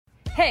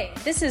Hey,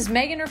 this is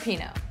Megan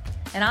Rapinoe.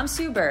 And I'm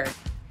Sue Bird.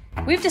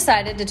 We've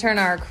decided to turn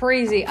our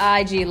crazy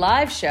IG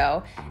live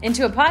show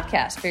into a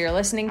podcast for your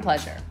listening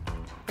pleasure.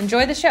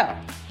 Enjoy the show.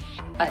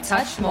 A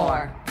Touch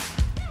More.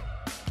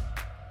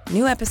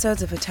 New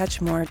episodes of A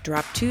Touch More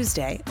drop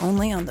Tuesday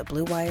only on the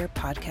Blue Wire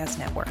Podcast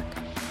Network.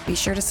 Be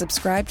sure to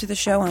subscribe to the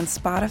show on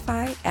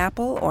Spotify,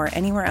 Apple, or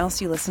anywhere else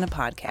you listen to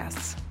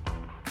podcasts.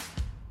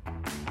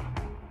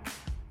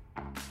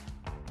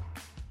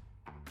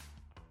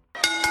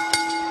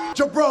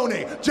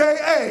 Jabroni,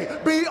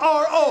 Jabroni,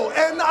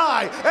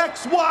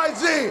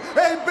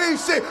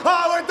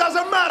 Oh, it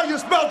doesn't matter, you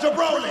spell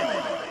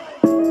jabroni.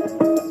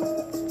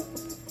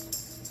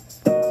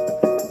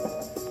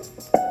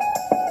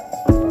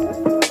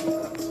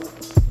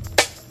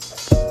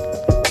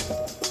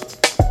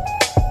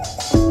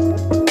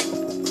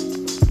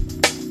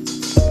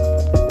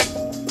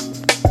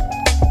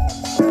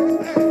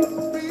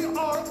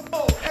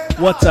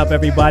 What's up,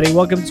 everybody?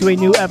 Welcome to a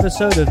new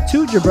episode of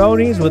Two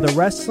Jabronis with a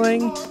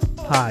Wrestling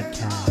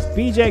Podcast.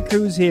 BJ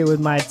Cruz here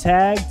with my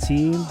tag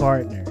team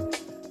partner,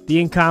 the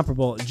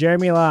incomparable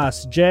Jeremy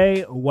Loss.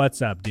 Jay,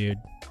 what's up, dude?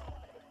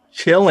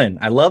 Chilling.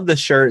 I love the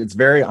shirt. It's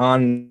very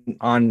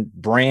on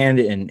brand,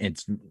 and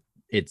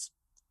it's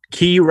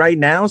key right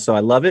now, so I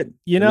love it.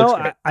 You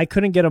know, I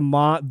couldn't get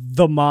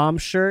the mom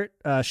shirt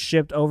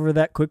shipped over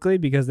that quickly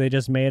because they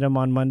just made them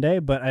on Monday,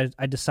 but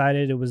I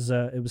decided it was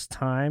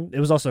time. It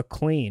was also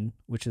clean,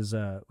 which is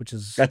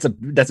that's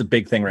a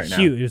big thing right now.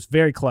 Huge. It was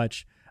very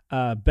clutch.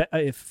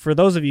 If for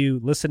those of you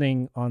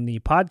listening on the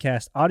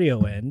podcast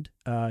audio end,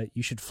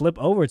 you should flip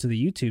over to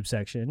the YouTube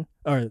section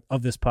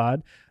of this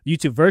pod,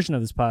 YouTube version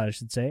of this pod, I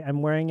should say.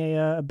 I'm wearing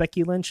a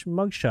Becky Lynch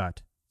mugshot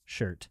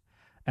shirt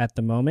at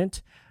the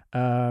moment.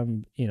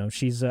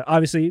 She's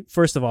obviously,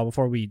 first of all,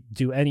 before we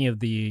do any of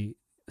the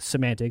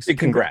semantics,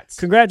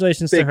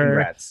 congratulations to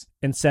her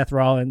and Seth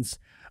Rollins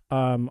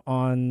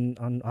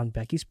on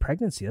Becky's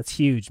pregnancy. That's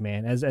huge,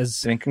 man.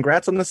 And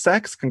congrats on the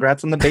sex,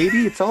 congrats on the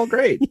baby. It's all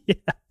great. Yeah,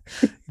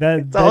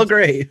 that's all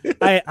great.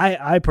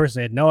 I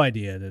personally had no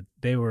idea that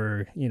they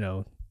were,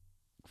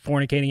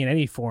 fornicating in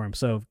any form.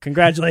 So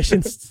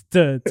congratulations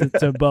to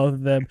both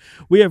of them.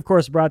 We are, of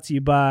course, brought to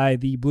you by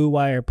the Blue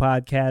Wire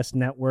Podcast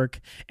Network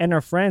and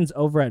our friends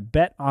over at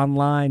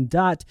betonline.ag.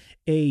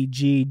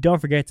 Don't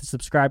forget to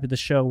subscribe to the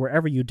show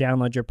wherever you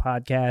download your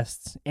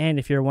podcasts. And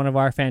if you're one of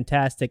our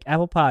fantastic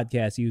Apple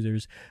Podcast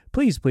users,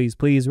 please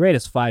rate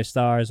us 5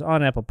 stars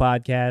on Apple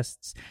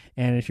Podcasts.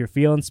 And if you're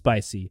feeling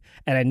spicy,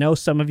 and I know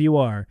some of you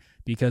are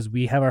because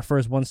we have our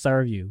first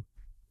 1-star review,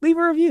 leave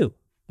a review.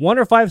 1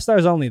 or 5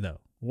 stars only, though.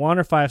 1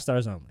 or 5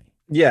 stars only.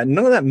 Yeah,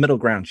 none of that middle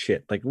ground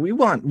shit. Like we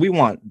want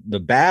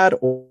the bad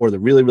or the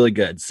really, really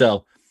good.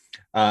 So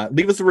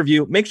leave us a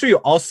review. Make sure you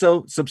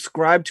also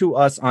subscribe to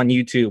us on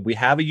YouTube. We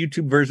have a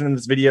YouTube version of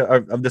this video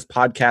of this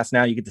podcast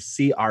now. You get to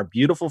see our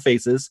beautiful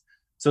faces.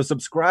 So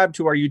subscribe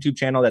to our YouTube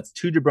channel. That's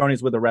Two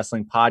Jabronis with a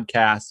Wrestling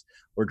Podcast.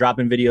 We're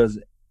dropping videos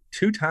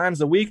 2 times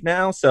a week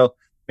now. So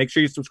make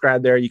sure you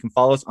subscribe there. You can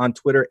follow us on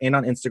Twitter and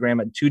on Instagram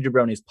at Two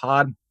Jabronis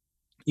Pod.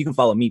 You can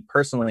follow me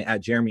personally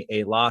at Jeremy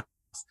A. Loss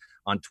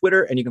on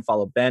Twitter, and you can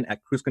follow Ben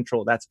at Cruise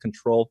Control. That's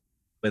control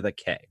with a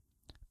K.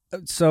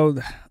 So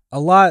a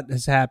lot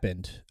has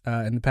happened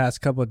in the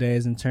past couple of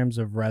days in terms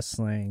of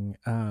wrestling,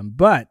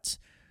 but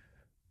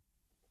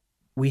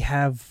we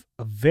have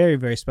a very,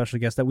 very special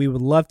guest that we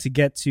would love to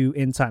get to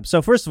in time.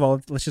 So first of all,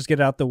 let's just get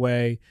it out the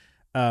way.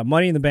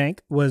 Money in the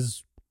Bank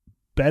was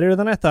better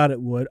than I thought it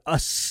would. A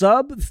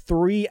sub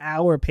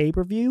 3-hour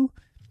pay-per-view,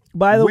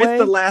 by the way.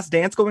 With the Last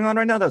Dance going on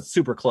right now, that's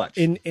super clutch.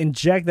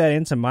 Inject that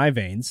into my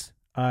veins.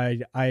 I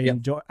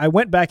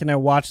went back and I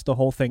watched the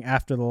whole thing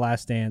after the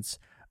Last Dance.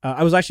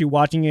 I was actually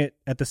watching it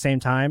at the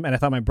same time, and I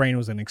thought my brain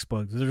was going to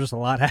explode because there's just a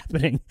lot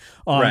happening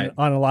on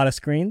a lot of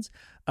screens.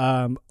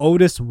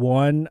 Otis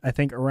won, I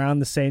think, around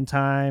the same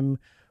time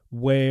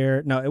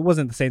it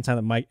wasn't the same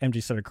time that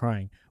MG started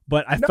crying,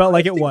 but I felt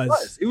like it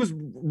was. It was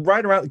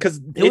right around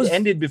because it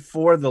ended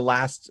before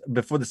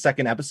the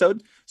second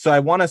episode. So I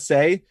want to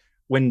say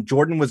when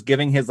Jordan was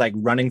giving his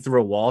running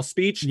through a wall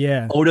speech,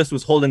 Otis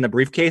was holding the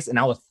briefcase, and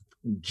I was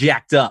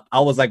jacked up. I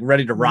was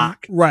ready to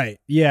rock. Right.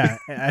 Yeah.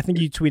 I think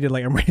you tweeted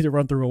I'm ready to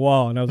run through a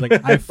wall, and I was like,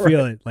 I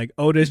feel it.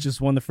 Otis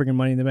just won the freaking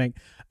Money in the Bank.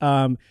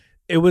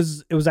 It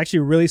was actually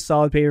a really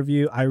solid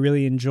pay-per-view. I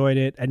really enjoyed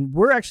it, and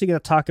we're actually going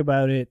to talk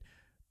about it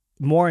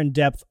more in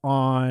depth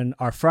on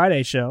our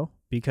Friday show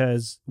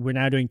because we're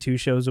now doing 2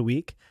 shows a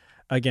week.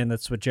 Again,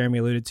 that's what Jeremy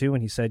alluded to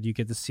when he said you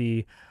get to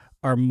see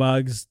our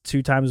mugs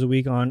 2 times a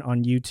week on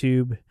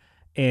YouTube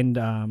and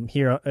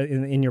here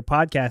in your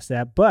podcast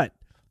app. But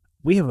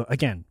we have a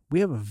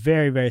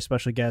very, very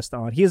special guest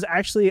on. He is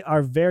actually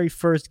our very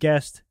first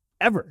guest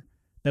ever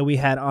that we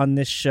had on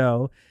this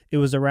show. It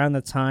was around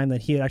the time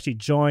that he had actually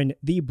joined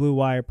the Blue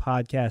Wire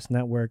Podcast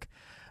Network,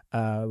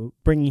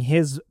 bringing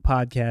his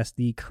podcast,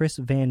 The Chris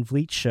Van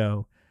Vliet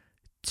Show,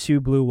 to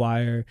Blue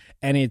Wire,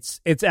 and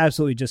it's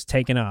absolutely just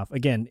taken off.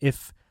 Again,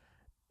 if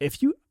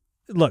you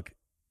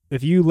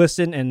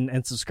listen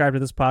and subscribe to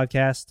this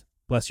podcast,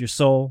 bless your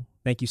soul.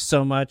 Thank you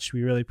so much.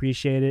 We really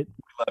appreciate it.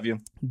 We love you.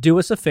 Do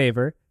us a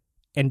favor.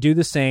 and do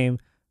the same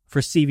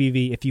for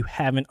CVV if you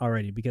haven't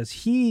already, because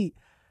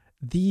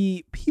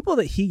the people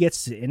that he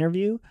gets to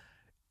interview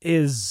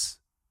it's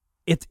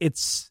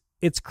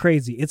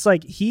crazy. It's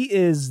like he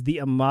is the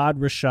Ahmad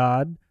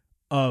Rashad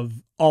of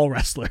all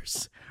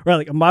wrestlers, right?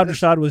 Like Ahmad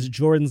Rashad was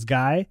Jordan's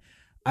guy.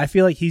 I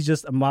feel like he's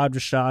just Ahmad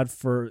Rashad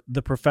for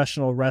the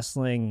professional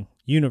wrestling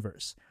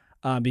universe,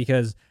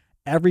 because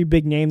every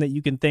big name that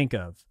you can think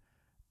of,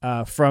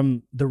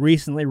 from the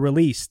recently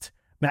released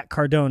Matt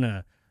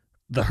Cardona,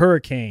 the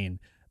Hurricane,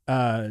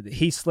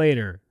 Heath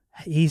Slater,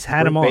 he's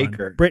had him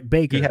on. Britt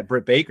Baker. He had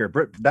Britt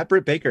Baker. That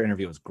Britt Baker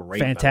interview was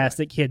great.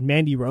 Fantastic. He had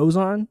Mandy Rose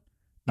on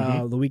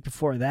the week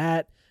before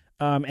that.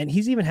 And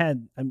he's even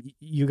had,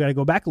 you got to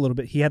go back a little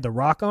bit. He had The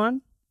Rock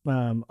on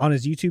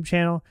his YouTube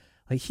channel.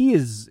 Like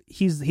he's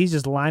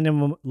just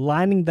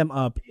lining them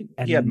up.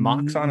 And he had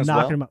Mox on as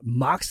well. Him up.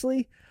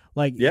 Moxley,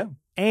 yeah.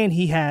 And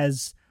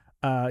he's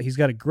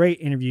got a great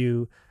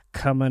interview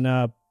coming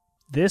up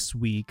this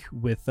week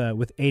with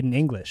Aiden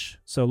English.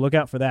 So look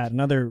out for that.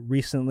 Another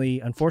recently,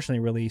 unfortunately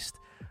released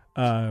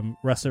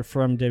wrestler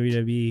from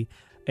WWE,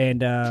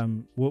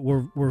 and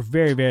we're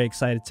very, very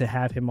excited to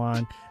have him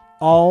on.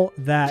 All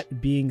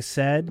that being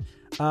said,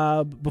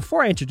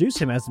 before I introduce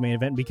him as the main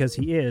event, because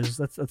he is,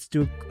 let's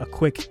do a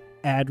quick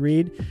ad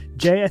read.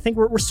 Jay, I think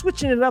we're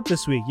switching it up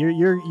this week.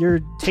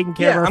 You're taking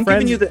care of our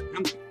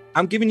friends.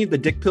 I'm giving you the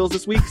dick pills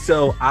this week,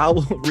 so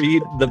I'll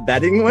read the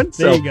betting one.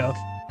 There you go.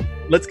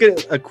 Let's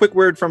get a quick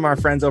word from our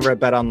friends over at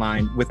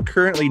BetOnline. With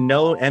currently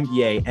no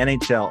NBA,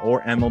 NHL,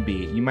 or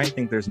MLB, you might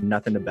think there's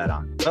nothing to bet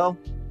on. Well,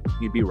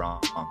 you'd be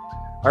wrong.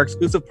 Our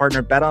exclusive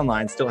partner,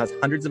 BetOnline, still has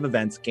hundreds of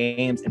events,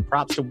 games, and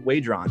props to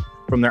wager on,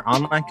 from their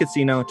online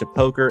casino to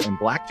poker and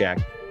blackjack,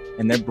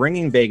 and they're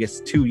bringing Vegas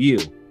to you.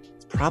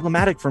 It's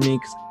problematic for me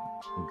because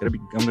I'm gonna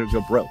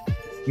go broke.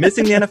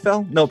 Missing the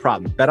NFL? No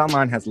problem.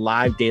 BetOnline has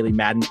live daily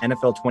Madden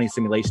NFL 20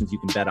 simulations you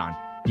can bet on.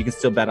 You can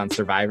still bet on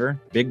Survivor,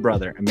 Big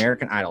Brother,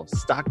 American Idol,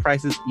 stock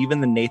prices,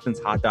 even the Nathan's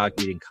hot dog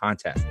eating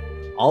contest.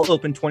 All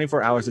open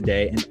 24 hours a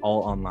day and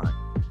all online.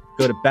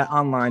 Go to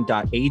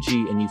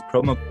betonline.ag and use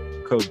promo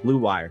code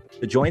BlueWire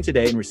to join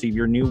today and receive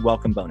your new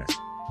welcome bonus.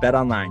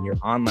 BetOnline, your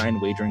online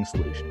wagering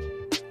solution.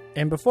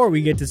 And before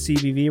we get to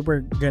CVV,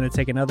 we're going to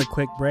take another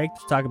quick break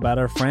to talk about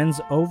our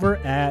friends over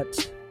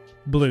at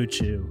Blue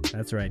Chew.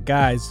 That's right,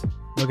 guys.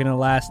 Looking to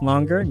last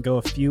longer and go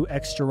a few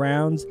extra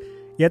rounds?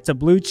 Get to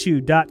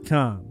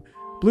BlueChew.com.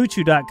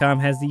 BlueChew.com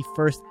has the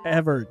first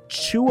ever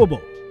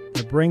chewable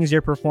that brings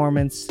your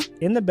performance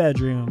in the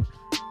bedroom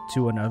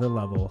to another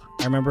level.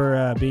 I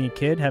remember being a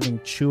kid, having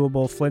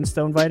chewable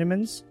Flintstone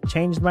vitamins.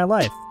 Changed my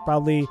life.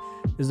 Probably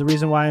is the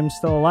reason why I'm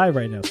still alive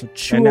right now. So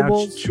chewables, and now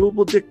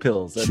chewable dick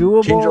pills. Change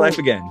your life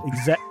again.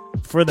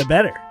 For the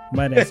better,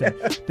 might I say.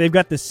 They've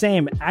got the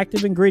same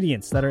active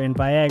ingredients that are in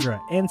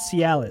Viagra and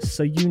Cialis,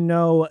 so you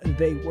know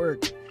they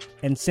work.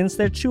 And since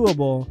they're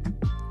chewable,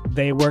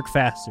 they work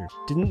faster.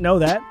 Didn't know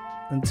that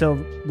until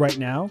right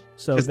now.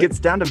 So it gets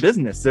down to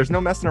business. There's no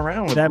messing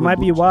around with that. With might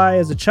be why,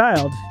 as a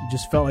child, you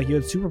just felt like you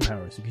had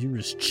superpowers, because you were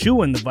just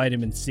chewing the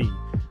vitamin C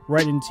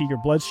right into your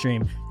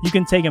bloodstream. You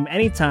can take them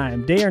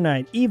anytime, day or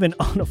night, even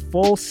on a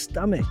full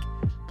stomach.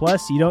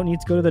 Plus, you don't need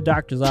to go to the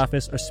doctor's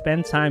office or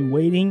spend time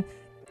waiting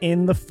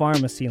in the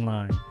pharmacy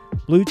line.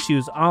 Blue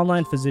Chew's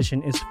online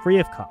physician is free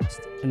of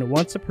cost, and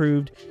once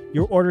approved,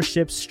 your order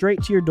ships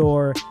straight to your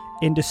door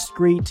in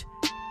discreet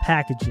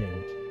packaging.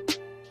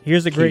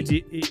 Here's a great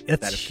deal.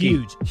 It's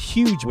huge,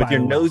 huge. With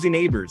your nosy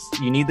neighbors,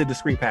 you need the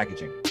discreet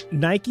packaging.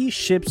 Nike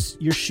ships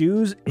your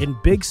shoes in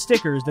big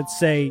stickers that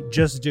say,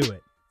 just do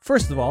it.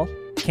 First of all,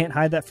 can't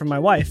hide that from my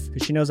wife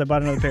because she knows I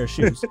bought another pair of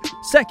shoes.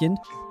 Second,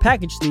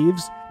 package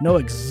thieves know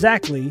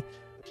exactly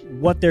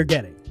what they're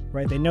getting,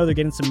 right? They know they're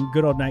getting some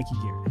good old Nike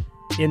gear.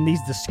 In these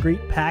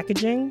discreet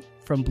packaging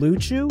from Blue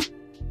Chew,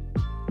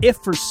 if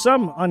for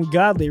some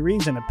ungodly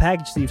reason a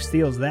package thief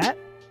steals that,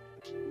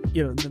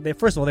 you know,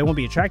 first of all, they won't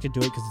be attracted to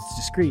it because it's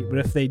discreet. But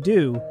if they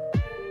do,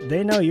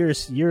 they know you're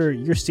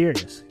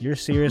serious. You're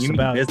serious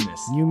about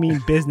business. You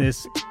mean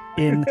business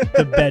in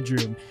the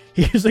bedroom.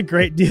 Here's a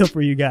great deal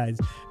for you guys.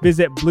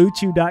 Visit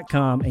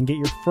BlueChew.com and get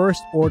your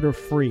first order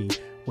free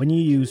when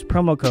you use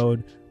promo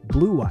code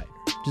BlueWire.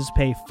 Just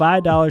pay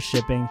 $5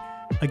 shipping.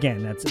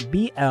 Again, that's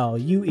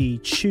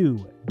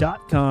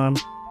BlueChew.com,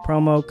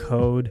 promo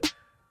code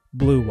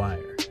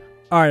BlueWire.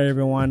 All right,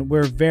 everyone,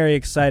 we're very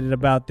excited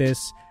about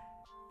this.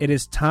 It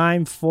is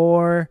time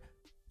for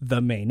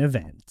the main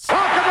event.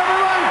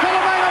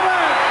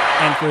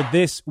 And for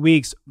this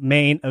week's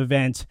main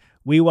event,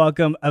 we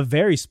welcome a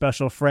very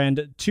special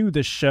friend to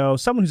the show,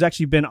 someone who's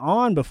actually been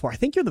on before. I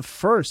think you're the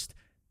first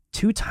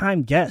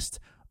two-time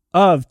guest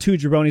of Two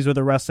Jabronis with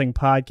a Wrestling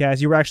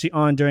podcast. You were actually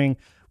on during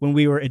when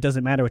we were, it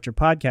doesn't matter what your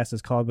podcast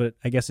is called, but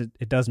I guess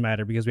it does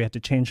matter because we have to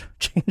change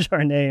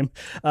our name.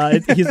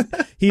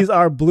 He's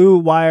our Blue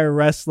Wire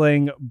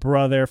Wrestling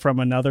brother from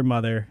another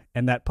mother,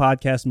 and that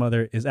podcast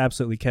mother is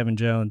absolutely Kevin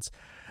Jones.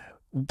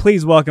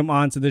 Please welcome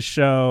onto the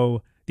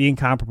show the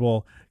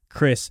incomparable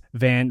Chris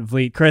Van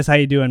Vliet. Chris, how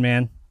you doing,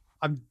 man?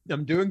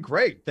 I'm doing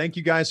great. Thank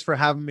you guys for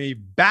having me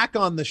back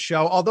on the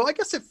show. Although I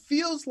guess it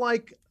feels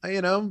like,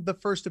 the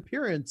first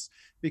appearance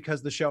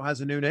because the show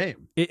has a new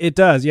name. It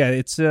does. Yeah.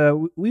 It's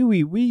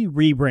we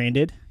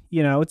rebranded.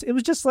 It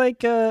was just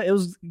like it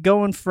was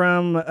going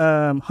from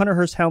Hunter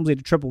Hearst Helmsley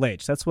to Triple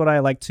H. That's what I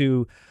like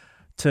to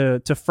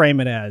frame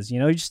it as.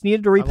 You just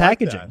needed to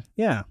repackage it.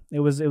 Yeah. It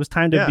was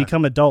time to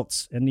become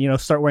adults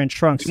and start wearing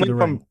trunks to the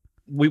ring.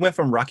 We went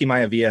from Rocky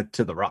Maivia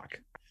to The Rock.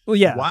 Well,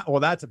 yeah. Wow. Well,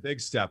 that's a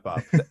big step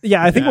up.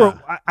 Yeah, I think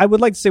I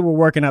would like to say we're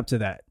working up to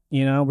that.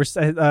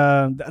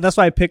 That's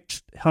why I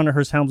picked Hunter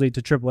Hearst Helmsley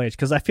to Triple H,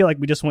 because I feel like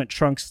we just went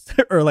trunks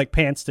or like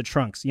pants to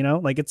trunks.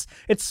 Like it's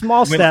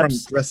small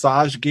steps. From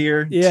dressage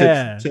gear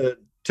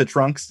to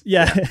trunks.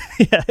 Yeah,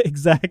 yeah,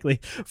 exactly.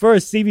 For a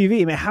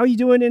CVV, man, how are you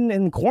doing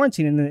in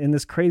quarantine in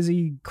this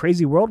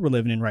crazy world we're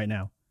living in right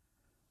now?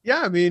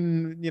 Yeah, I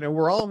mean,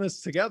 we're all in this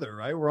together,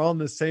 right? We're all in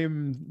the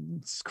same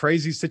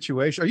crazy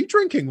situation. Are you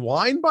drinking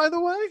wine, by the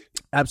way?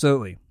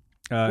 Absolutely.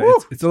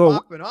 It's a little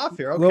popping off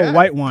here. Okay. Little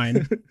white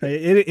wine.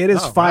 It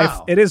is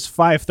Wow. It is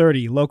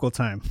 5:30 local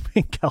time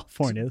in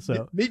California.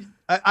 So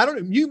I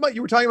don't know. You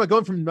were talking about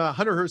going from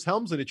Hunter Hearst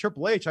Helmsley to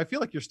Triple H. I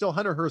feel like you're still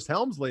Hunter Hearst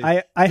Helmsley.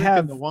 I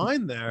have the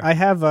wine there. I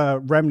have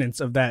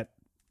remnants of that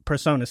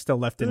persona still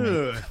left in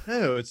me.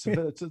 This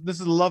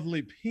is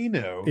lovely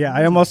Pinot. Yeah,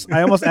 I almost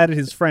added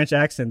his French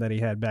accent that he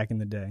had back in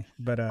the day.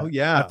 But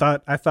I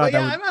thought I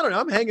don't know.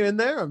 I'm hanging in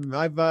there.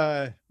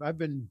 I've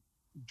been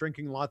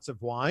drinking lots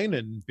of wine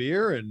and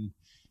beer, and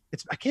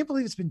I can't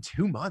believe it's been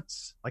 2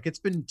 months. Like, it's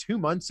been 2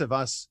 months of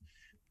us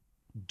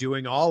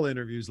doing all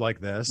interviews like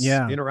this,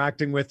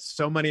 interacting with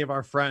so many of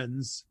our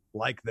friends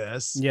like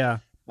this. Yeah.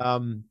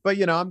 But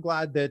I'm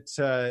glad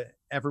that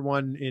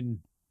everyone in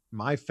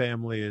my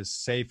family is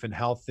safe and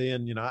healthy,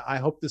 and I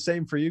hope the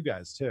same for you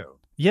guys too.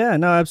 Yeah,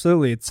 no,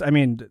 absolutely.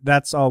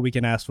 That's all we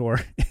can ask for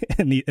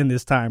in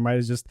this time, right?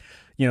 Is just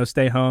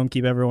stay home,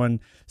 keep everyone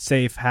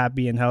safe,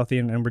 happy, and healthy,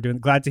 and we're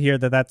glad to hear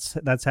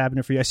that's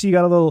happening for you. I see you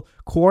got a little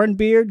corn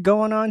beard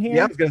going on here.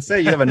 Yeah, I was gonna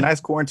say you have a nice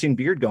quarantine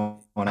beard going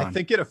on. I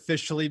think it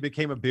officially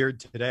became a beard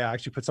today. I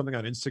actually put something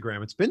on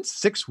Instagram. It's been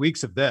 6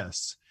 weeks of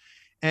this,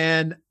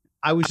 and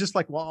I was just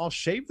like, well, I'll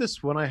shave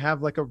this when I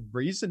have like a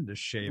reason to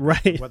shave,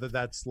 right? Whether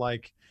that's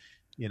like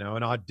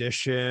an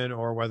audition,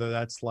 or whether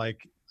that's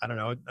like, I don't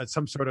know,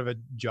 some sort of a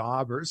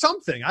job or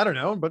something. I don't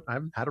know, but I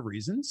haven't had a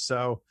reason.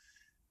 So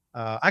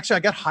actually, I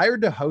got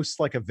hired to host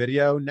like a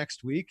video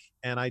next week,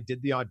 and I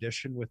did the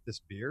audition with this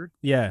beard.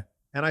 Yeah.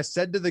 And I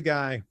said to the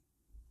guy,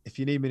 if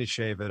you need me to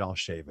shave it, I'll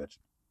shave it.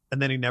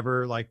 And then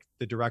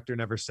the director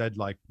never said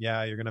like,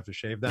 yeah, you're going to have to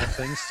shave that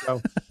thing.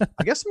 So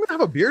I guess I'm going to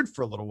have a beard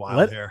for a little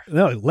while here.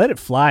 No, let it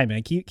fly,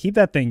 man. Keep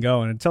that thing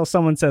going until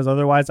someone says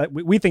otherwise.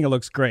 We think it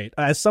looks great.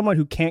 As someone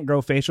who can't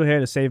grow facial hair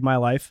to save my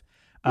life,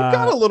 you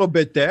got a little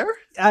bit there.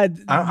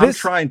 I'm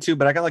trying to,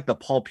 but I got like the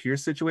Paul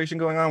Pierce situation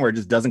going on where it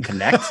just doesn't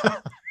connect.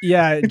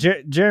 Yeah,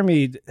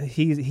 Jeremy,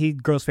 he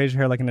grows facial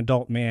hair like an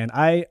adult man.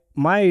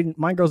 Mine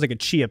grows like a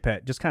chia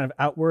pet, just kind of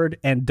outward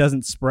and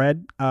doesn't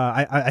spread.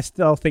 I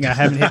still think I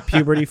haven't hit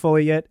puberty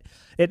fully yet.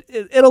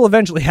 It'll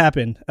eventually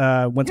happen.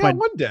 One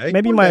day.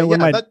 Maybe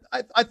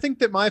I think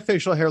that my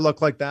facial hair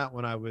looked like that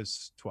when I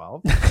was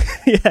 12.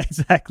 Yeah,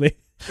 exactly.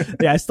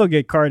 Yeah, I still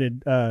get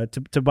carded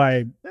to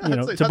buy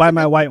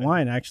my white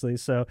wine actually.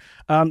 So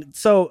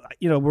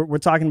we're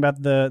talking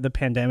about the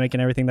pandemic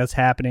and everything that's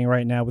happening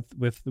right now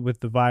with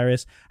the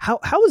virus. How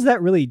has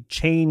that really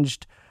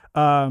changed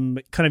kind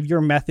of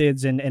your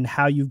methods and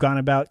how you've gone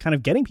about kind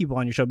of getting people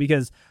on your show?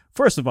 Because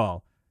first of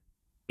all,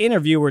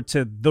 interviewer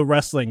to the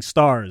wrestling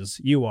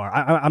stars you are.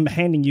 I'm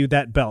handing you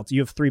that belt.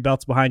 You have 3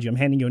 belts behind you. I'm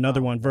handing you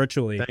another one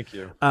virtually. Thank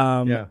you.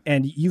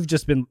 And you've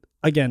just been,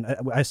 again,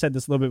 I said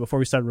this a little bit before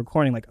we started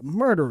recording, like a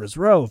murderer's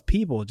row of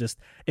people. Just,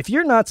 if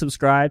you're not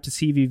subscribed to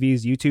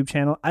CVV's YouTube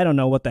channel, I don't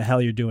know what the hell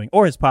you're doing,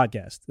 or his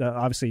podcast.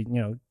 Obviously,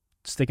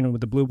 sticking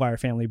with the Blue Wire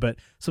family, but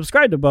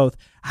subscribe to both.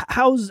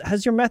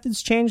 Has your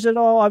methods changed at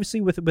all? Obviously,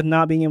 with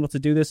not being able to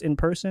do this in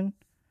person.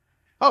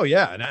 Oh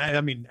yeah, and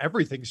I mean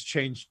everything's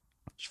changed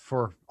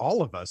for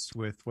all of us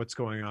with what's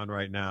going on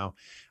right now.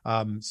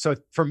 So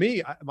for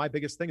me, my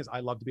biggest thing is I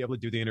love to be able to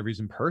do the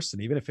interviews in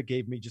person, even if it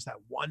gave me just that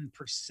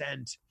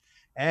 1%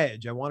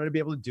 edge. I wanted to be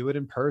able to do it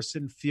in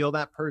person, feel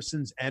that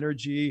person's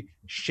energy,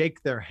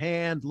 shake their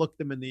hand, look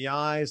them in the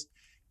eyes.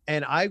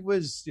 And I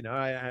was,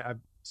 I've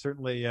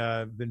certainly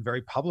been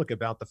very public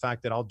about the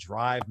fact that I'll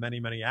drive many,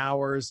 many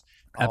hours.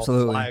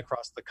 Absolutely. I'll fly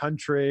across the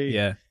country.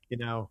 Yeah.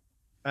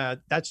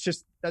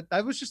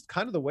 That was just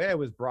kind of the way I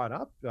was brought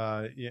up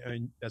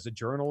as a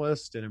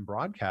journalist and in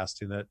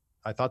broadcasting, that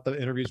I thought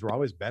the interviews were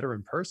always better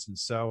in person.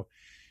 So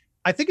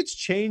I think it's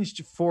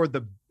changed for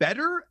the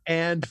better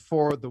and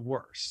for the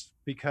worse,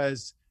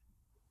 because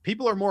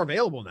people are more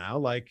available now.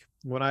 Like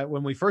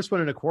when we first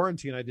went into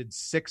quarantine, I did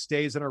 6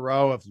 days in a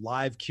row of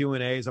live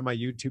Q&As on my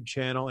YouTube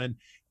channel, and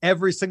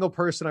every single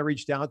person I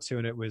reached out to,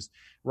 and it was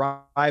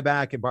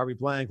Ryback and Barbie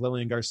Blank,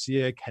 Lillian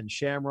Garcia, Ken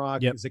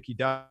Shamrock, Zicky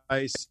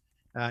Dice,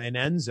 and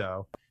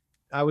Enzo.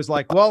 I was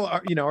like, well,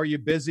 are you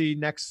busy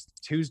next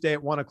Tuesday at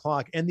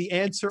 1:00? And the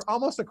answer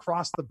almost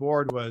across the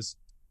board was,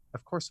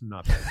 Of course I'm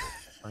not busy.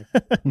 Like,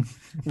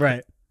 Right.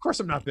 of course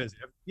I'm not busy.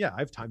 Yeah, I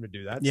have time to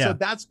do that. Yeah. So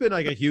that's been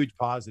like a huge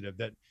positive,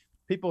 that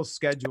people's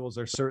schedules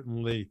are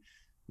certainly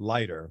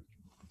lighter.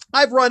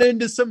 I've run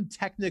into some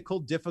technical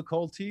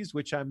difficulties,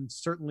 which I'm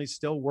certainly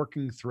still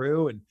working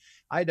through. And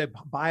I had to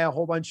buy a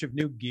whole bunch of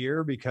new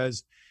gear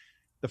because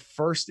the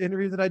first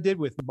interview that I did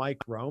with Mike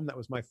Rome, that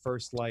was my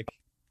first like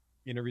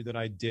interview that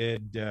I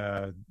did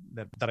that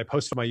I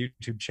posted on my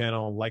YouTube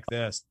channel like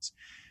this.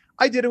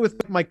 I did it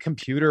with my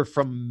computer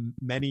from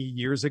many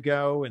years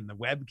ago, and the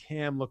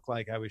webcam looked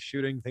like I was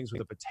shooting things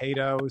with a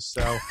potato.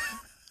 So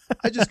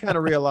I just kind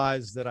of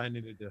realized that I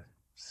needed to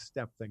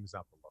step things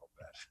up a little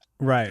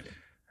bit. Right.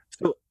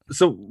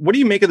 So what do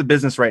you make of the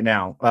business right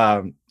now?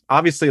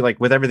 Obviously, like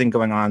with everything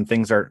going on,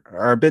 things are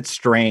a bit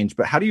strange,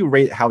 but how do you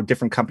rate how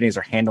different companies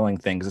are handling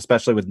things,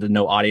 especially with the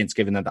no audience,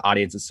 given that the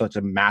audience is such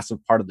a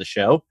massive part of the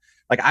show?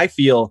 Like, I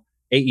feel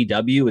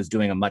AEW is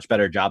doing a much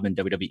better job than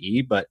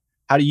WWE, but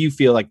how do you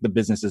feel like the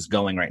business is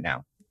going right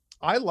now?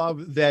 I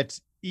love that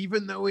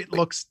even though it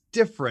looks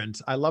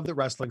different, I love that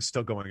wrestling's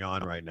still going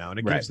on right now. And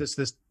it gives us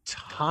this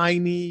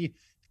tiny,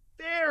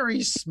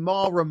 very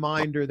small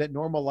reminder that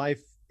normal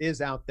life is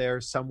out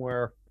there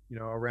somewhere,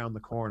 around the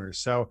corner.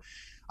 So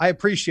I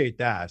appreciate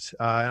that.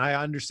 And I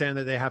understand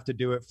that they have to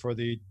do it for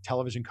the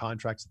television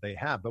contracts that they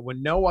have. But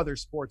when no other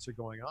sports are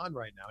going on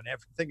right now and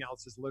everything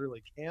else is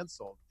literally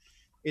canceled,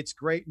 it's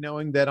great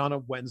knowing that on a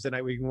Wednesday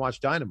night we can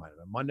watch Dynamite.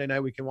 On a Monday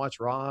night we can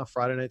watch Raw,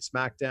 Friday night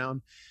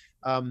SmackDown.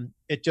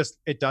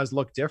 It does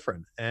look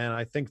different. And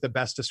I think the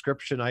best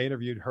description, I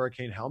interviewed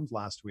Hurricane Helms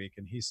last week,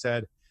 and he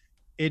said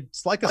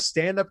it's like a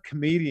stand-up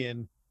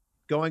comedian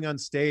going on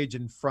stage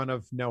in front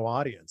of no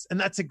audience. And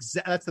that's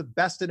the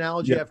best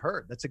analogy I've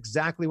heard. That's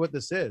exactly what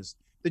this is.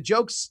 The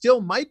jokes still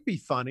might be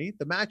funny.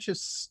 The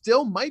matches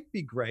still might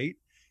be great,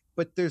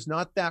 but there's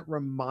not that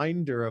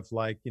reminder of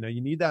like, you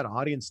need that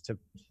audience to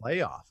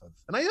play off of.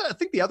 And I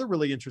think the other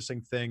really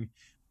interesting thing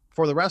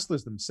for the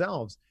wrestlers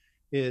themselves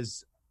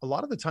is a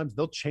lot of the times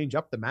they'll change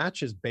up the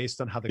matches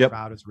based on how the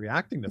crowd is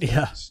reacting to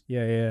things.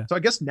 Yeah. So I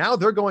guess now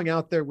they're going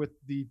out there with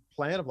the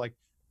plan of like,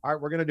 all right,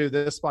 we're going to do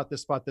this spot,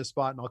 this spot, this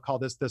spot, and I'll call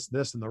this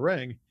in the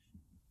ring.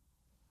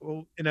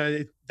 Well,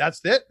 that's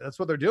it. That's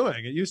what they're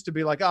doing. It used to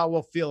be like, oh,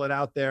 we'll feel it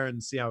out there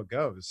and see how it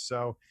goes.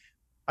 So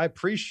I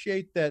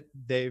appreciate that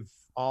they've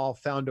all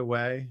found a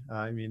way.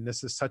 I mean,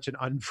 this is such an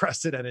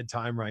unprecedented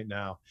time right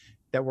now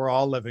that we're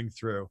all living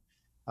through.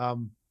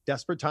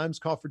 Desperate times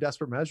call for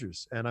desperate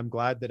measures. And I'm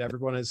glad that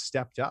everyone has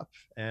stepped up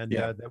and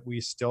that we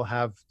still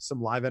have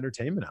some live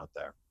entertainment out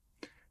there.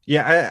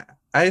 Yeah,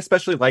 I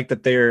especially like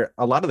that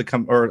a lot of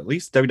the or at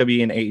least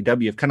WWE and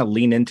AEW have kind of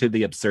leaned into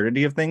the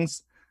absurdity of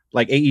things.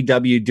 Like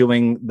AEW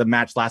doing the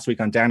match last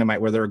week on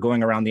Dynamite where they were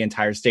going around the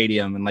entire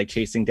stadium and like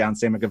chasing down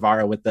Sammy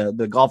Guevara with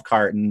the golf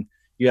cart, and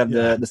you have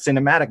the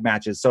cinematic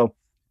matches. So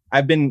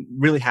I've been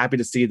really happy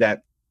to see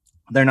that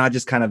they're not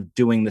just kind of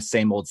doing the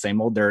same old.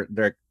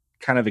 They're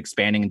kind of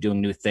expanding and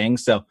doing new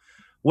things. So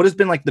what has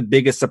been like the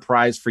biggest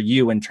surprise for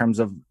you in terms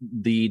of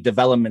the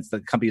developments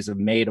that companies have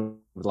made over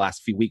the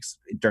last few weeks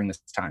during this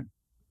time?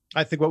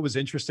 I think what was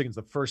interesting is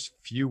the first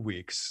few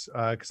weeks,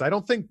 because I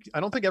don't think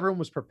everyone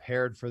was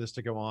prepared for this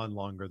to go on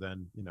longer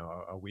than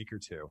a week or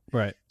two.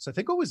 Right. So I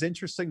think what was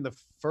interesting, the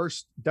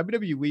first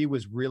WWE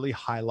was really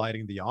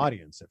highlighting the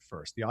audience at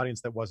first, the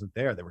audience that wasn't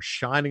there. They were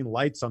shining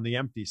lights on the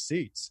empty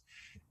seats,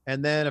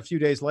 and then a few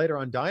days later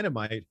on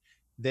Dynamite,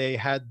 they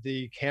had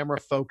the camera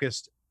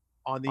focused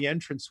on the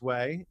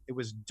entranceway. It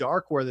was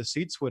dark where the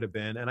seats would have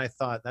been, and I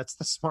thought that's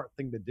the smart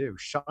thing to do.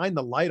 Shine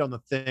the light on the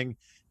thing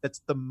that's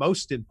the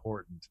most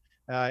important.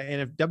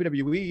 And if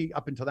WWE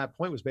up until that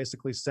point was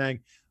basically saying,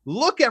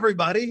 look,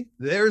 everybody,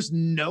 there's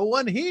no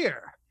one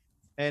here.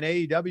 And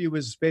AEW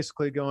was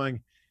basically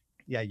going,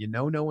 yeah,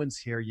 no one's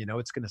here.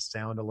 It's going to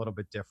sound a little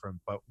bit different,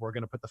 but we're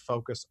going to put the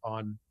focus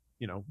on,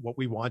 what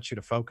we want you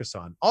to focus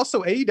on.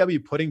 Also,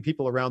 AEW putting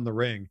people around the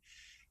ring,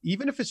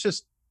 even if it's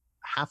just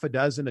a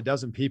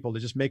dozen people to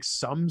just make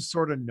some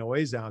sort of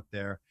noise out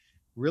there,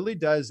 really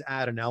does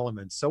add an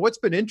element. So what's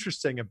been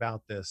interesting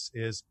about this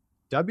is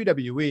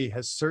WWE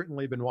has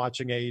certainly been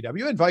watching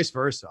AEW and vice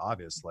versa,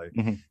 obviously.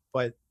 Mm-hmm.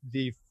 But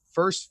the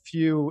first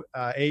few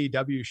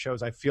AEW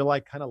shows, I feel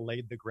like kind of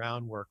laid the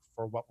groundwork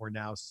for what we're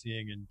now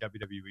seeing in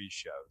WWE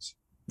shows.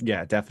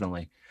 Yeah,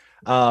 definitely.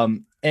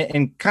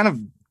 And kind of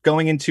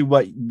going into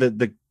what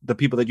the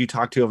people that you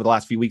talked to over the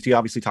last few weeks, you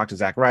obviously talked to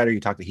Zack Ryder, you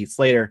talked to Heath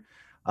Slater,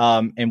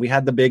 and we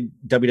had the big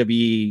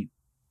WWE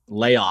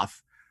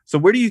layoff. So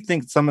where do you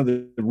think some of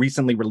the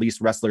recently released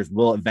wrestlers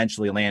will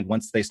eventually land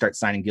once they start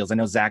signing deals? I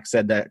know Zach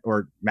said that,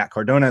 or Matt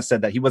Cardona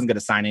said that he wasn't going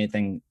to sign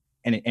anything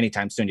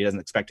anytime soon. He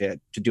doesn't expect to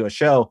do a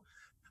show.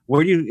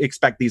 Where do you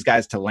expect these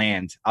guys to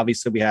land?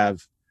 Obviously, we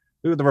have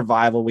the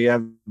Revival, we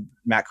have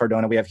Matt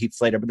Cardona, we have Heath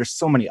Slater, but there's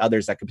so many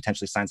others that could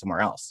potentially sign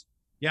somewhere else.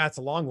 Yeah, it's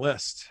a long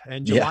list.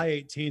 And July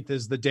 18th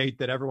is the date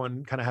that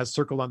everyone kind of has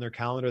circled on their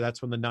calendar.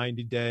 That's when the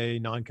 90-day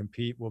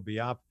non-compete will be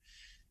up.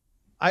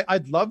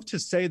 I'd love to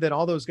say that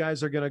all those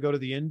guys are going to go to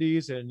the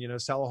indies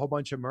and, sell a whole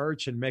bunch of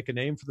merch and make a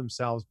name for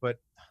themselves. But,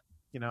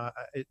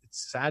 it's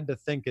sad to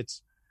think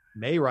it's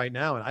May right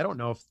now. And I don't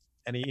know if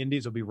any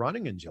indies will be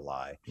running in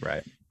July.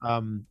 Right.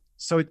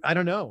 So I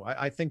don't know.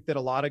 I think that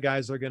a lot of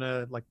guys are going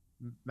to, like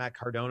Matt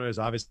Cardona is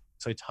obviously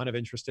a ton of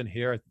interest in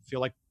here. I feel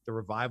like the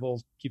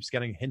Revival keeps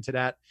getting hinted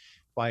at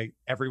by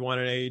everyone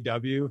in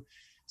AEW.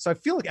 So I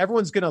feel like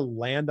everyone's going to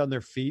land on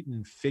their feet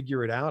and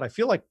figure it out. I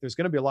feel like there's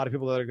going to be a lot of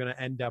people that are going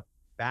to end up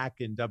back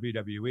in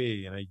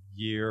WWE in a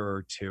year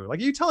or two. Like,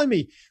 you telling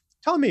me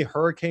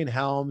Hurricane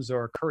Helms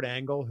or Kurt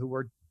Angle, who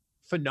were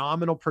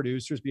phenomenal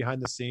producers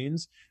behind the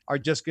scenes, are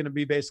just going to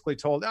be basically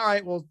told, all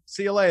right, we'll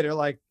see you later.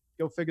 Like,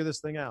 go figure this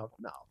thing out.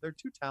 No, they're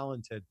too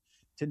talented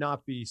to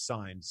not be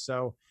signed.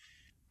 So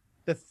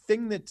the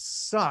thing that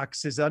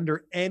sucks is,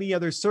 under any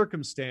other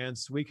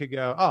circumstance, we could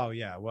go, oh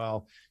yeah,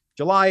 well,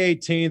 July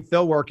 18th,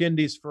 they'll work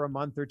indies for a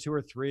month or 2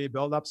 or 3,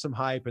 build up some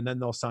hype, and then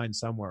they'll sign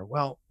somewhere.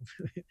 Well,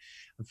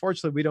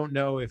 unfortunately, we don't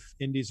know if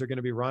indies are going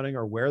to be running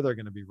or where they're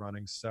going to be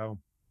running. So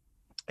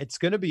it's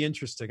going to be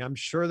interesting. I'm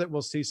sure that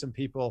we'll see some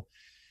people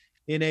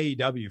in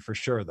AEW for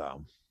sure,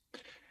 though.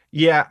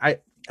 Yeah,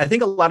 I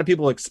think a lot of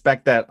people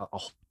expect that a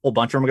whole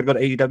bunch of them are going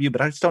to go to AEW,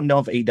 but I just don't know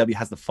if AEW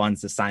has the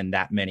funds to sign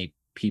that many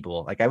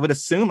people. Like, I would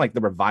assume like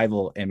the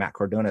Revival and Matt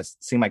Cardona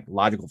seem like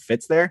logical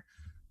fits there,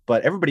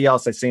 but everybody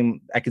else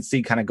I could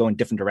see kind of going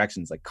different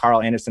directions. Like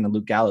Carl Anderson and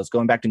Luke Gallows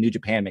going back to New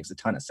Japan makes a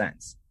ton of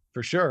sense.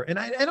 For sure. And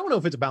I don't know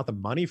if it's about the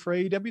money for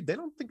AEW.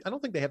 I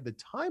don't think they have the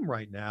time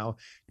right now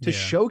to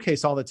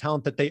showcase all the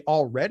talent that they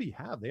already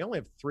have. They only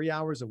have 3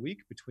 hours a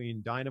week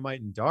between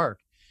Dynamite and Dark.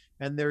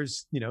 And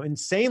there's,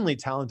 insanely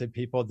talented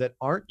people that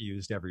aren't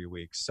used every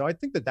week. So I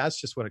think that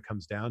that's just what it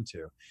comes down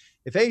to.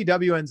 If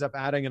AEW ends up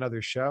adding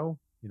another show,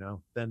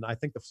 then I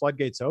think the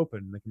floodgates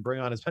open. They can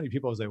bring on as many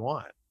people as they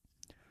want.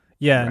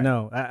 Yeah, right.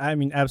 No, I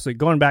mean, absolutely.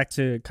 Going back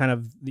to kind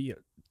of the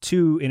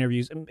 2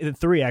 interviews,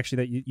 3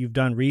 actually, that you've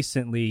done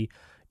recently,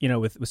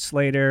 with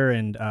Slater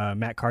and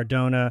Matt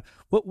Cardona.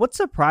 What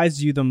surprised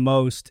you the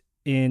most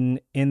in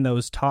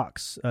those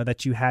talks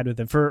that you had with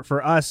them?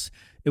 For us,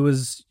 it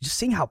was just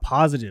seeing how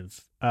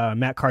positive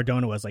Matt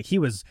Cardona was. Like, he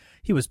was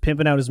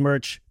pimping out his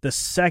merch the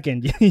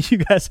second you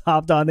guys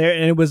hopped on there,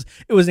 and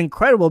it was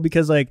incredible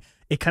because like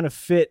it kind of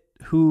fit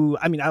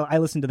I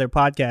listened to their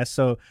podcast,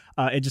 so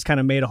it just kind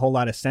of made a whole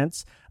lot of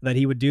sense that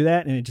he would do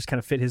that, and it just kind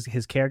of fit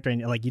his character,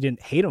 and like you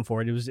didn't hate him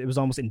for it. It was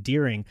almost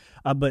endearing.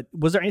 But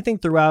was there anything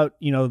throughout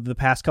the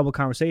past couple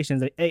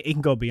conversations that it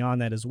can go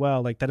beyond that as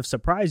well, like that have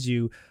surprised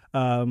you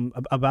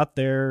about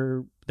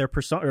their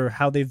persona or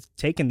how they've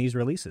taken these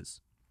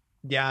releases?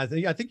 Yeah,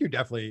 I think you're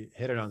definitely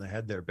hit it on the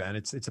head there, Ben.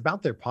 It's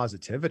about their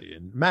positivity,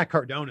 and Matt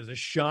Cardona is a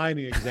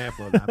shining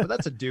example of that. But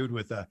that's a dude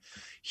with a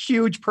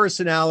huge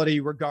personality,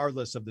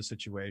 regardless of the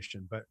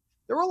situation. But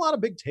there were a lot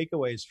of big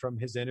takeaways from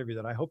his interview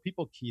that I hope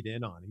people keyed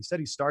in on. He said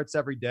he starts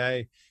every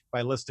day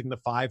by listing the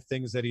 5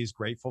 things that he's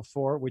grateful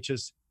for, which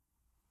is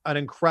an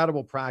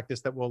incredible practice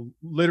that will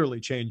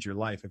literally change your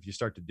life if you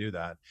start to do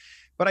that.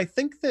 But I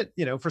think that,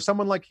 for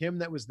someone like him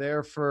that was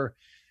there for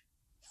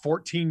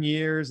 14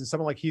 years and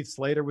someone like Heath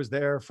Slater was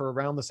there for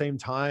around the same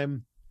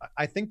time,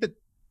 I think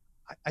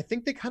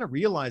they kind of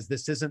realize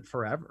this isn't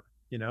forever,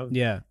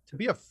 Yeah. To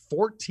be a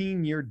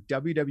 14-year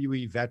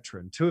WWE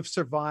veteran, to have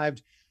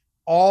survived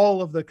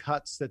all of the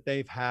cuts that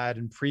they've had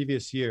in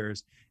previous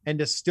years, and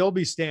to still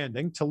be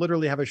standing, to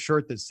literally have a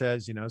shirt that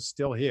says,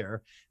 still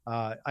here.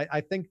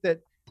 I think that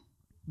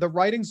the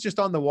writing's just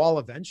on the wall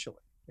eventually.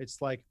 It's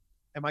like,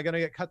 am I going to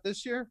get cut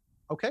this year?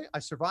 Okay, I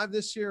survived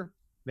this year.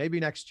 Maybe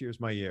next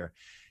year's my year.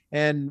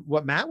 And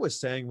what Matt was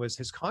saying was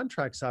his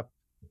contract's up,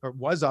 or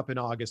was up in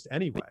August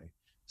anyway.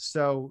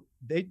 So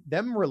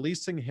them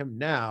releasing him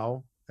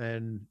now,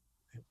 and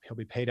he'll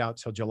be paid out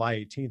till July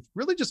 18th,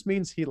 really just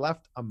means he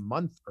left a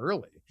month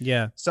early.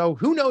 Yeah. So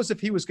who knows if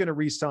he was going to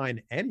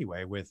re-sign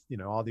anyway with,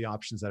 all the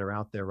options that are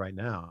out there right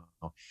now.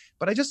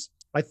 But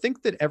I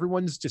think that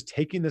everyone's just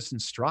taking this in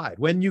stride,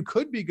 when you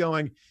could be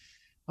going,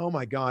 oh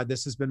my God,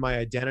 this has been my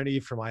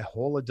identity for my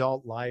whole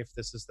adult life.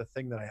 This is the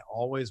thing that I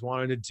always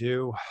wanted to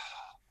do.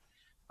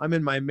 I'm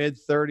in my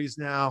mid-30s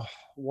now.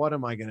 What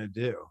am I going to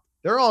do?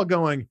 They're all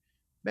going,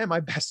 man,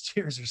 my best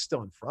years are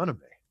still in front of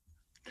me.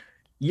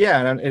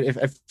 Yeah, and if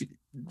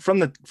from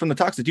the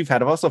talks that you've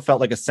had, I've also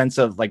felt like a sense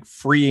of like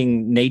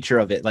freeing nature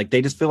of it. Like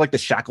they just feel like the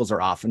shackles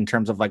are off in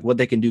terms of like what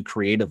they can do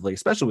creatively,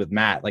 especially with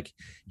Matt. Like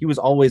he was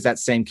always that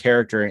same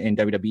character in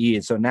WWE,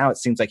 and so now it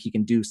seems like he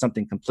can do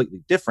something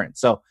completely different.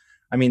 So,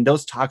 I mean,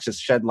 those talks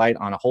just shed light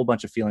on a whole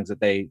bunch of feelings that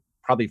they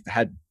probably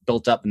had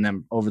built up in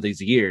them over these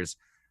years.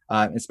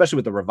 Especially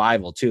with the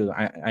Revival too.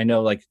 I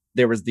know like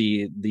there was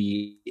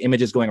the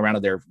images going around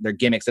of their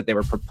gimmicks that they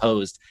were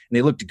proposed, and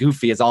they looked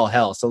goofy as all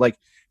hell. So like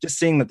just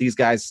seeing that these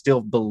guys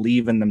still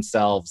believe in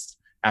themselves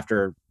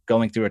after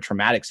going through a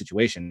traumatic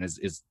situation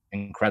is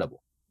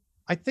incredible.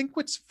 I think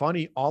what's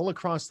funny all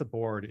across the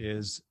board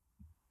is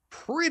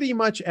pretty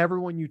much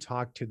everyone you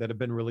talk to that have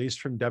been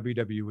released from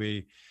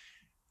WWE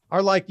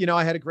are like,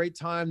 I had a great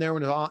time there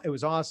when it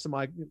was awesome.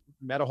 I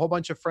met a whole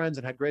bunch of friends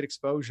and had great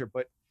exposure,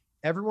 but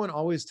everyone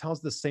always tells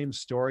the same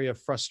story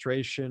of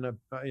frustration,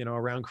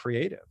 around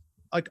creative,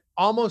 like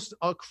almost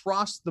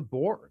across the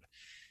board.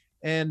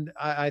 And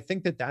I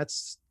think that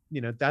that's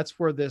that's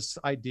where this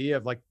idea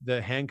of like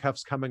the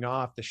handcuffs coming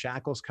off, the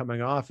shackles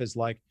coming off is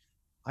like,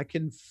 I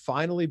can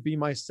finally be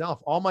myself.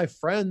 All my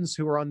friends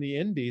who are on the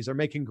indies are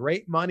making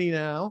great money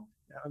now.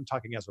 I'm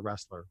talking as a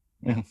wrestler.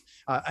 Mhm.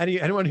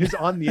 Anyone who's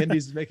on the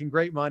indies is making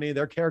great money.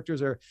 Their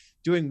characters are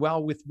doing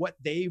well with what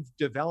they've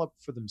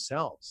developed for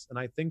themselves. And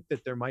I think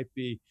that there might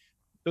be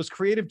those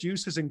creative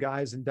juices in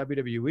guys in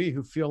WWE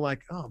who feel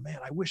like, oh man,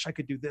 I wish I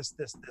could do this,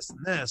 this, this,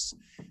 and this,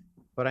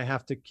 but I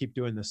have to keep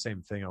doing the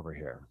same thing over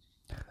here.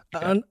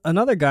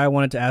 Another guy I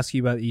wanted to ask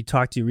you about that you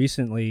talked to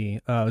recently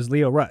was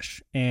Leo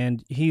Rush,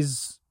 and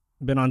he's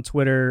been on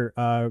Twitter.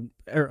 A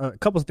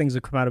couple of things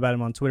have come out about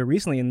him on Twitter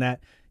recently, in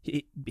that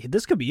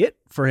this could be it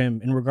for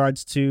him in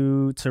regards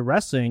to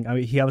wrestling. I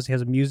mean, he obviously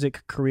has a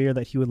music career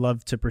that he would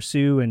love to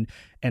pursue and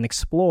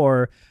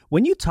explore.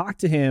 When you talked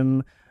to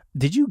him,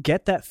 did you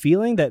get that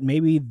feeling that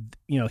maybe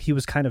he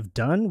was kind of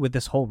done with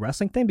this whole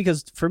wrestling thing?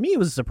 Because for me, it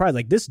was a surprise.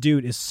 Like, this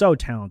dude is so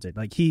talented.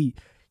 Like he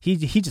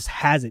just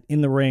has it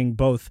in the ring,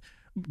 both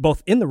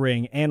in the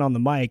ring and on the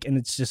mic, and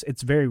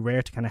it's very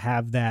rare to kind of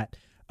have that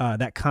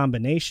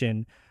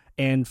combination.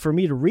 And for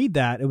me to read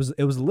that, it was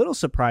a little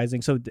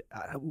surprising. So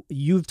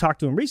you've talked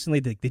to him recently.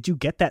 Did you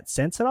get that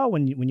sense at all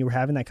when you were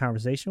having that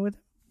conversation with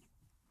him?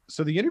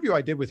 So the interview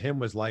I did with him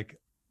was like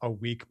a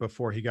week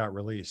before he got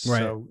released. Right.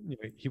 So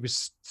he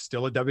was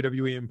still a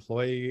WWE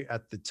employee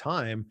at the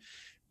time,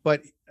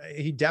 but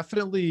he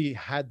definitely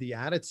had the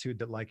attitude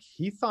that like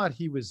he thought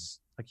he was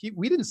like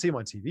we didn't see him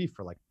on TV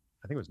for like,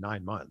 I think it was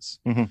 9 months.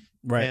 Mm-hmm.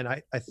 Right. And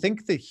I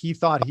think that he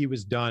thought he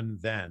was done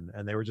then,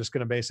 and they were just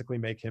going to basically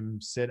make him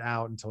sit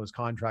out until his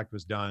contract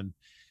was done.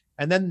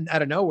 And then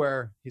out of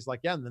nowhere, he's like,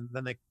 yeah. And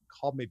then they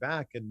called me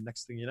back, and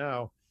next thing you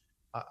know,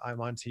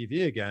 I'm on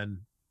TV again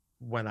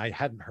when I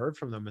hadn't heard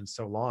from them in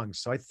so long.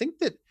 So I think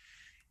that,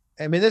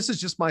 I mean, this is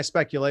just my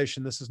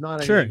speculation. This is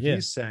not anything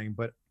he's saying,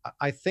 but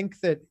I think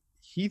that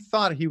he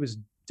thought he was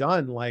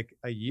done like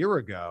a year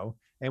ago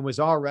and was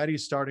already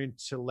starting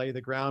to lay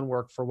the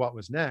groundwork for what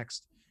was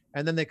next.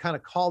 And then they kind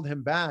of called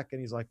him back,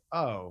 and he's like,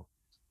 oh,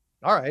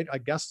 all right, I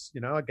guess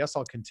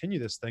I'll continue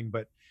this thing.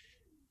 But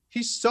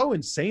he's so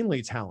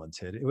insanely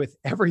talented with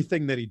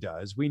everything that he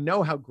does. We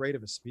know how great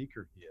of a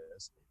speaker he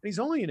is. And he's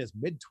only in his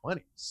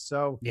mid-20s.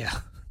 So Yeah.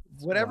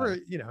 whatever,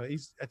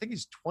 I think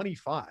he's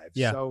 25.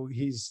 Yeah. So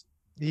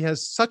he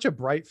has such a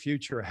bright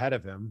future ahead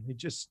of him.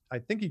 I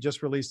think he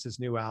just released his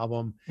new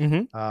album.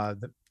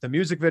 Mm-hmm. The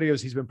music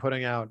videos he's been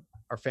putting out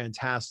are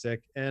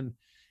fantastic. And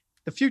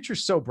the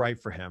future's so bright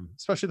for him,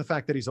 especially the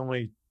fact that he's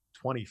only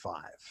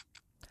 25.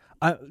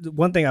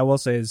 One thing I will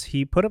say is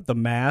he put up the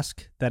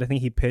mask that I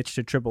think he pitched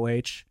to Triple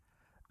H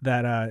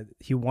that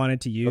he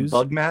wanted to use. The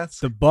bug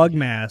mask? The bug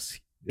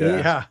mask.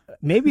 Yeah.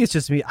 Maybe it's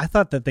just me. I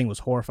thought that thing was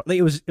horrifying. Like,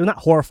 it was not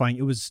horrifying.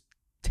 It was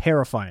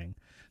terrifying.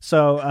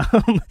 So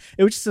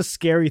it was just a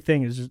scary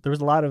thing. There was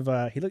a lot of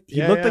he looked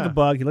like a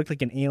bug. He looked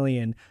like an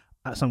alien.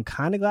 So I'm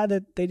kind of glad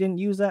that they didn't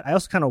use that. I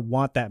also kind of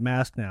want that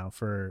mask now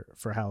for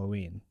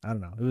Halloween. I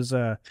don't know. It was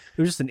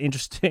just an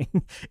interesting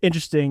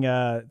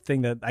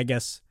thing that I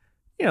guess,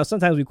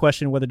 sometimes we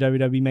question whether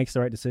WWE makes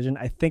the right decision.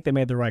 I think they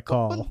made the right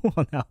call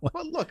on that one.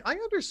 Well, look, I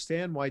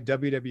understand why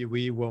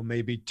WWE will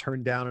maybe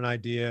turn down an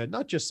idea,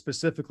 not just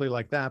specifically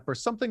like that, but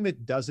something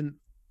that doesn't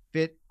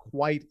fit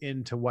quite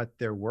into what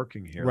they're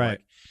working here. Right.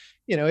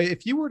 Like,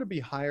 if you were to be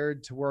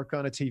hired to work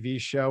on a TV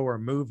show or a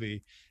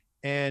movie,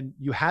 and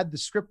you had the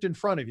script in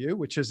front of you,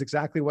 which is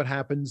exactly what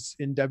happens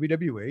in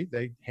WWE.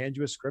 They hand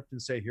you a script and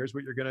say, here's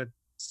what you're going to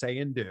say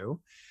and do.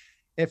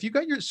 If you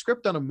got your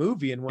script on a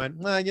movie and went,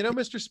 well,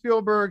 Mr.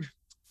 Spielberg,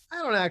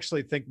 I don't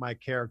actually think my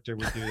character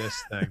would do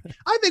this thing.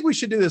 I think we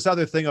should do this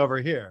other thing over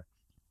here.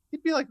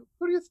 You'd be like,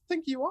 who do you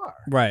think you are?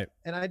 Right.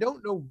 And I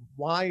don't know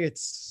why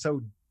it's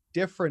so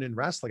different in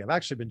wrestling. I've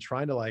actually been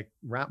trying to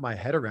wrap my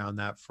head around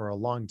that for a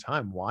long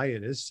time, why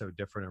it is so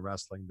different in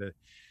wrestling. The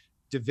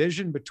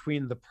division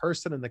between the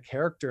person and the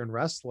character in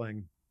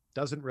wrestling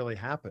doesn't really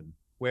happen.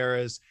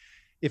 Whereas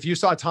if you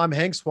saw Tom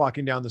Hanks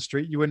walking down the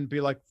street, you wouldn't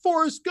be like,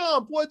 Forrest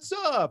Gump, what's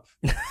up?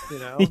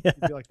 Yeah. You'd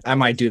be like, I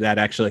might do that,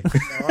 actually.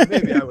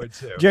 Maybe I would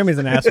too. Jeremy's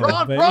an asshole.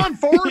 Ron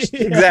Forrest.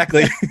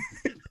 Exactly.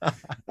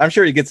 I'm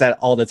sure he gets that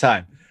all the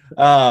time.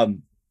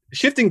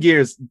 Shifting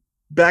gears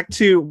back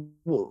to,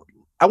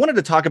 I wanted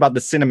to talk about the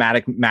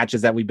cinematic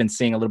matches that we've been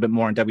seeing a little bit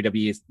more in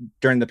WWE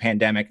during the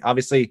pandemic.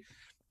 Obviously,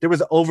 there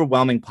was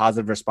overwhelming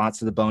positive response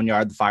to the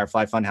Boneyard, the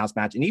Firefly Funhouse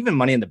match, and even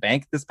Money in the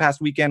Bank this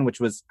past weekend, which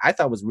I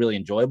thought was really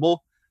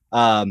enjoyable.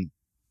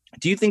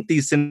 Do you think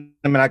these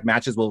cinematic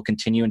matches will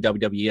continue in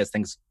WWE as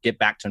things get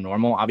back to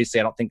normal?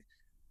 Obviously, I don't think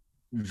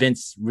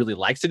Vince really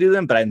likes to do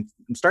them, but I'm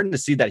starting to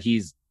see that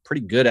he's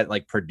pretty good at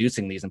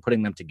producing these and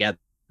putting them together.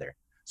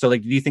 So do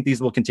you think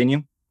these will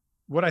continue?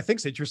 What I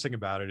think is interesting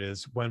about it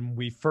is when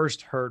we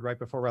first heard right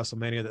before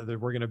WrestleMania that there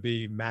were going to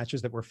be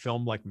matches that were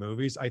filmed like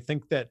movies, I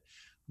think that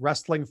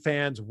wrestling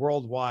fans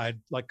worldwide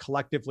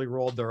collectively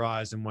rolled their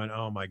eyes and went,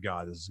 oh my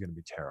God, this is going to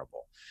be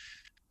terrible.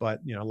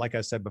 But, like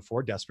I said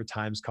before, desperate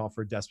times call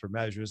for desperate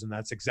measures. And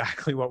that's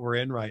exactly what we're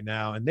in right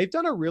now. And they've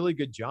done a really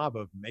good job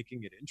of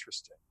making it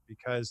interesting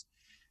because,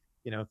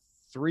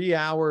 3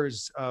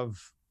 hours of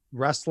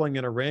wrestling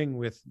in a ring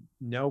with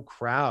no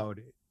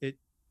crowd,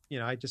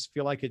 I just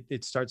feel like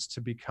it starts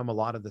to become a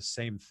lot of the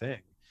same thing.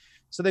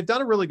 So they've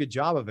done a really good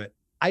job of it.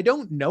 I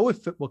don't know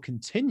if it will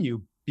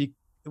continue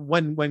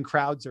when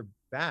crowds are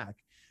back,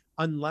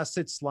 unless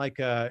it's like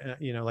a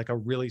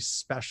really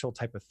special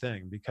type of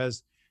thing,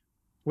 because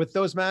with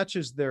those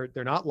matches, they're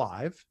not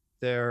live.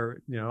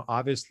 They're,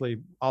 obviously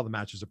all the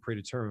matches are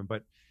predetermined,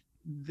 but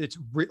it's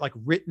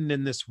written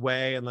in this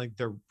way, and like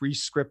they're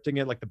re-scripting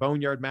it. Like the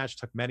Boneyard match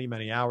took many,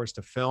 many hours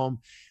to film.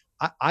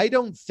 I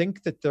don't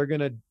think that they're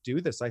going to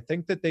do this. I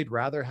think that they'd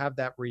rather have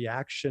that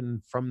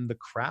reaction from the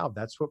crowd.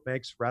 That's what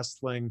makes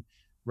wrestling.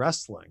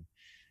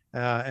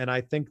 And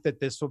I think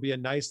that this will be a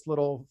nice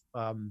little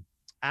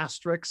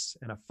asterisk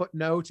and a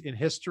footnote in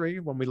history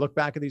when we look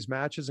back at these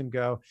matches and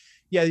go,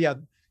 yeah,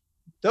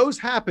 those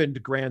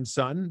happened,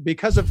 grandson,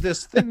 because of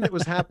this thing that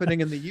was happening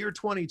in the year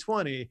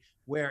 2020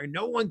 where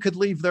no one could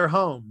leave their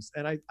homes.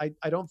 And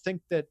I don't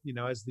think that,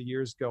 as the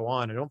years go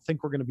on, I don't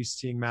think we're going to be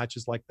seeing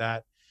matches like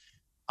that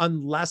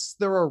unless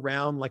they're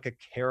around like a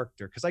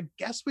character. Because I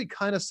guess we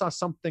kind of saw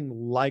something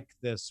like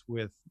this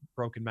with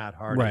Broken Matt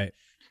Hardy right.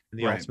 in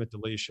the Ultimate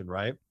Deletion,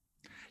 right?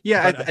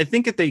 Yeah, I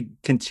think if they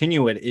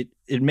continue it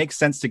makes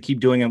sense to keep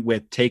doing it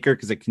with Taker,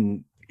 because it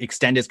can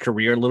extend his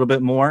career a little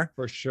bit more.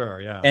 For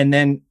sure, yeah. And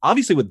then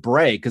obviously with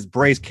Bray, because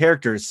Bray's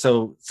character is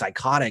so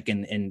psychotic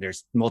and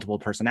there's multiple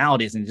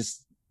personalities, and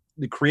just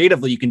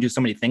creatively you can do so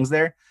many things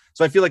there.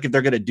 So I feel like if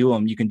they're going to do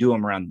them, you can do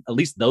them around at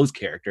least those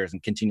characters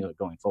and continue it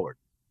going forward.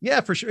 Yeah,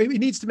 for sure. It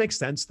needs to make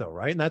sense though,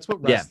 right? And that's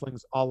what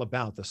wrestling's all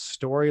about. The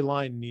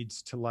storyline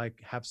needs to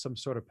like have some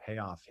sort of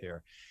payoff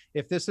here.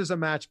 If this is a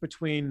match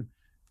between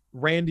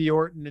Randy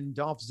Orton and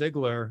Dolph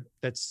Ziggler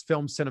that's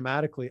filmed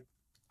cinematically,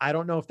 I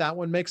don't know if that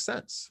one makes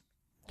sense.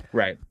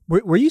 Right.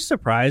 Were you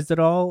surprised at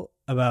all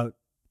about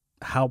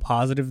how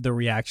positive the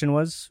reaction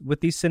was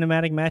with these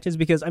cinematic matches?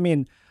 Because, I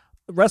mean,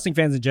 wrestling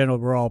fans in general,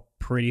 we're all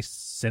pretty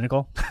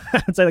cynical.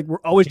 It's like we're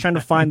always trying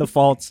to find the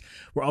faults.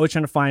 We're always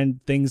trying to find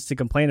things to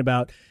complain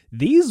about.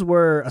 These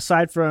were,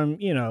 aside from,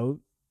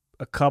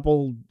 a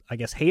couple, I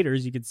guess,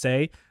 haters, you could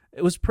say,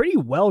 it was pretty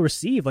well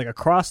received, like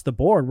across the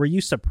board. Were you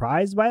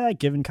surprised by that,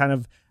 given kind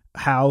of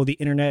how the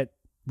internet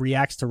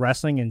reacts to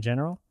wrestling in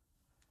general?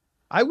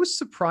 I was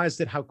surprised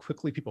at how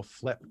quickly people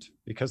flipped,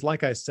 because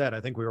like I said,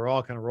 I think we were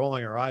all kind of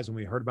rolling our eyes when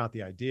we heard about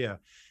the idea.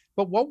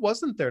 But what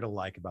wasn't there to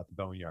like about the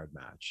Boneyard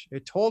match?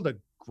 It told a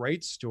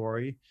great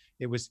story.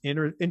 It was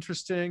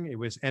interesting. It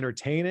was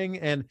entertaining.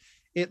 And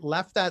it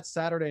left that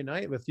Saturday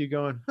night with you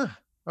going, huh,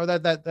 or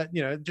that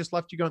it just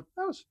left you going,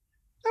 that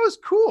was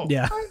cool.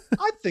 Yeah.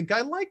 I think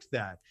I liked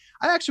that.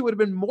 I actually would have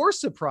been more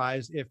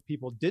surprised if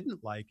people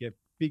didn't like it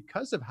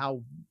because of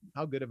how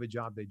good of a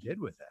job they did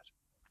with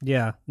it.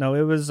 Yeah, no,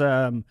 it was,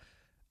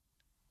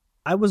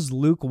 I was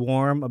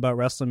lukewarm about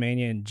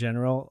WrestleMania in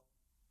general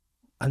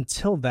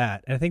until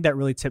that. And I think that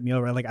really tipped me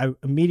over. Like, I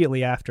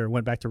immediately after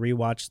went back to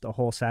rewatch the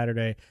whole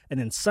Saturday, and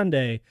then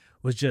Sunday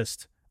was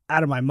just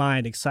out of my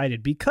mind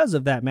excited because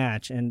of that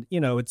match. And,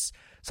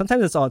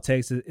 sometimes that's all it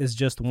takes is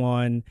just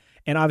one.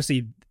 And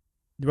obviously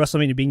the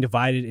WrestleMania being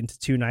divided into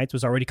two nights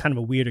was already kind of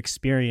a weird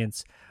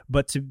experience,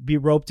 but to be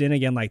roped in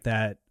again like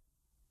that,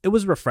 it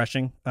was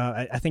refreshing.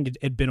 I think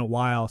it'd been a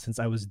while since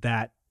I was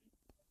that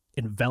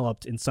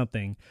enveloped in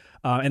something.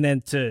 And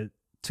then to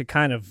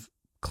kind of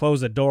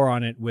close the door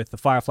on it with the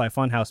Firefly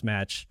Funhouse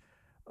match,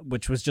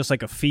 which was just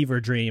like a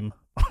fever dream.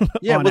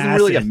 Yeah, it wasn't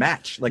really a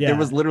match. Like there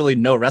was literally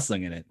no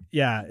wrestling in it.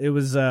 Yeah, it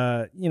was,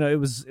 it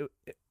was,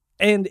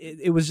 and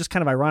it was just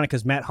kind of ironic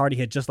because Matt Hardy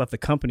had just left the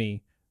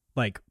company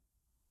like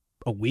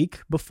a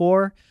week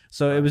before.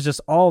 So it was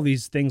just all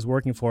these things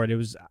working for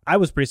it. I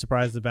was pretty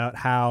surprised about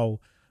how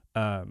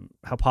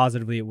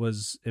positively it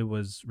was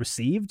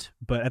received,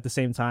 but at the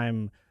same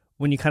time,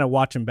 when you kind of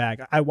watch them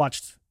back, I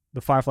watched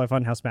the Firefly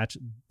Funhouse match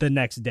the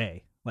next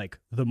day, like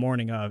the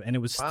morning of, and it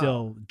was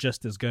still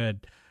just as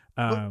good.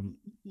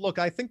 Look,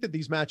 I think that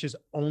these matches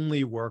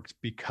only worked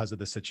because of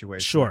the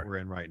situation that we're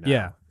in right now.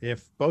 Yeah.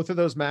 If both of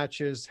those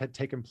matches had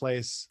taken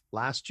place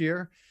last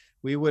year,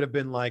 we would have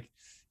been like,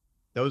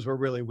 those were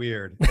really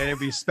weird. And it'd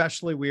be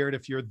especially weird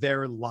if you're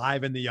there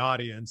live in the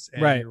audience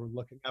and you're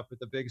looking up at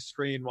the big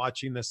screen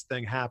watching this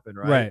thing happen.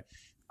 Right.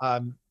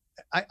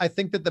 I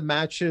think that the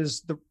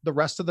matches, the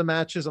rest of the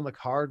matches on the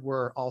card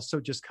were also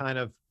just kind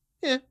of,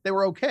 they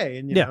were okay.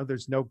 And, you know,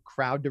 there's no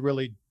crowd to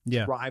really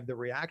drive the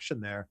reaction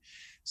there.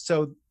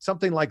 So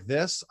something like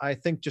this, I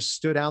think just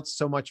stood out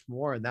so much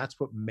more. And that's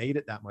what made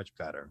it that much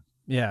better.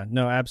 Yeah,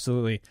 no,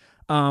 absolutely.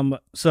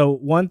 So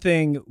one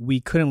thing we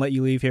couldn't let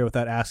you leave here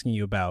without asking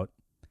you about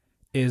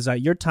is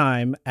your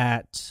time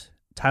at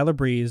Tyler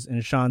Breeze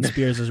and Sean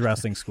Spears'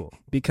 wrestling school,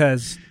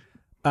 because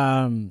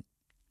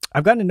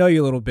I've gotten to know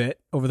you a little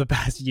bit over the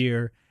past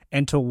year,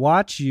 and to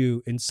watch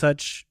you in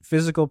such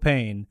physical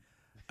pain,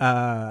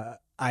 I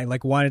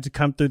wanted to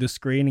come through the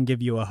screen and give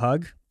you a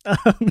hug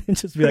and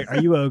just be like, "Are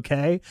you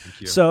okay?"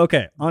 Thank you. So,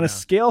 okay, on a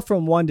scale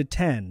from 1 to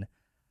 10,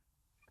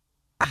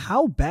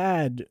 how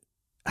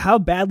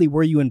badly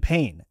were you in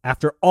pain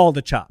after all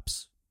the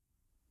chops?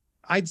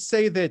 I'd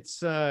say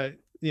that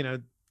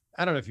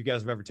I don't know if you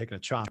guys have ever taken a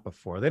chop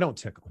before. They don't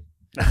tickle.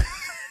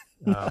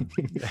 But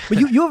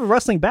you have a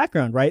wrestling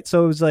background, right?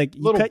 So it was like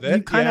you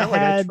kind of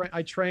had.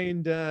 I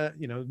trained,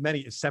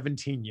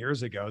 17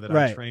 years ago that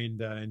Right. I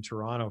trained in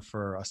Toronto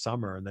for a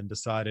summer, and then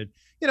decided,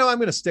 I'm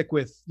going to stick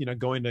with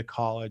going to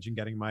college and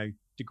getting my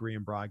degree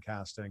in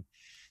broadcasting.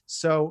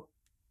 So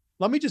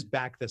let me just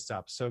back this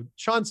up. So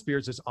Sean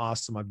Spears is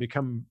awesome. I've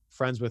become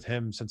friends with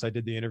him since I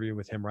did the interview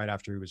with him right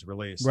after he was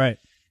released. Right.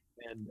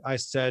 And I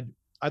said,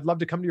 I'd love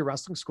to come to your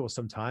wrestling school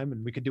sometime,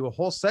 and we could do a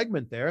whole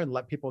segment there and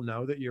let people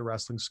know that your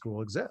wrestling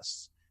school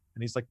exists.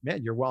 And he's like,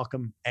 man, you're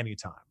welcome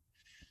anytime.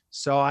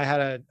 So I had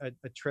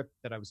a trip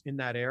that I was in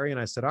that area,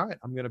 and I said, all right,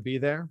 I'm going to be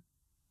there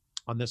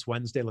on this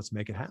Wednesday. Let's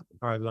make it happen.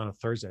 All right, on a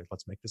Thursday,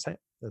 let's make this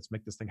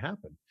thing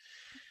happen.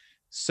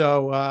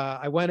 So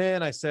I went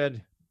in, I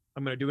said,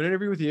 I'm going to do an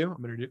interview with you.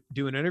 I'm going to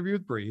do an interview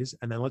with Breeze,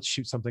 and then let's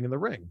shoot something in the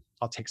ring.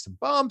 I'll take some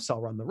bumps. I'll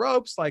run the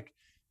ropes. Like,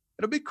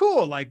 it'll be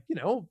cool. Like,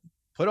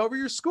 put over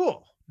your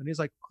school. And he's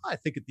like, I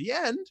think at the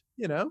end,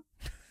 I'm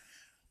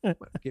going to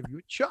give you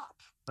a chop.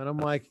 And I'm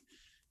like,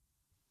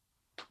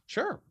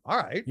 sure. All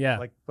right. Yeah.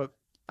 Like, but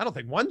I don't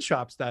think one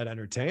chop's that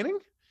entertaining.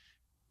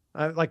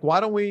 Like, why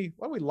don't we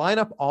line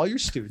up all your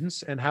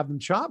students and have them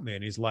chop me?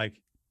 And he's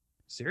like,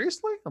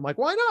 seriously? I'm like,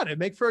 why not? It'd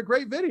make for a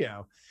great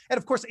video. And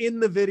of course, in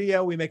the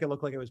video, we make it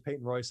look like it was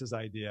Peyton Royce's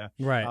idea.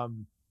 Right.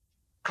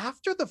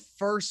 After the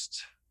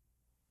first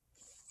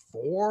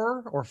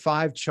 4 or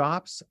 5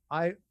 chops,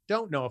 I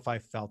don't know if I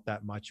felt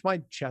that much.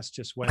 My chest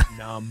just went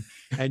numb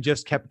and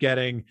just kept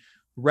getting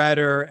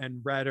redder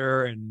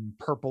and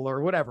purple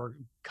or whatever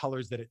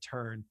colors that it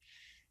turned.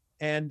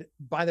 And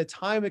by the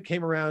time it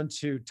came around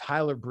to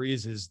Tyler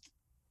Breeze's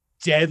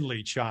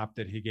deadly chop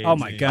that he gave, oh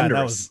my me, God,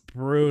 that was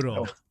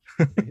brutal.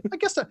 I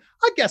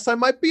guess I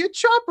might be a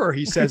chopper,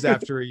 he says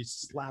after he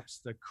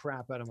slaps the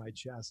crap out of my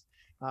chest.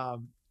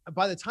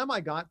 By the time I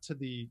got to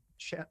the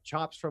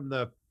chops from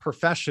the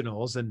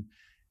professionals, and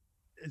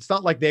it's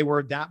not like they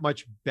were that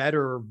much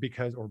better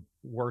or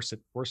worse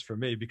for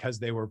me because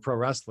they were pro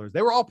wrestlers.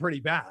 They were all pretty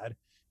bad,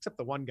 except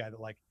the one guy that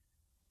like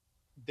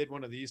did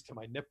one of these to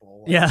my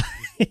nipple. Yeah.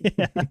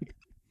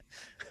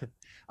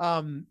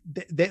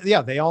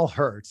 They all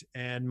hurt,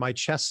 and my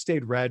chest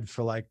stayed red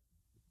for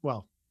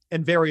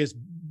and various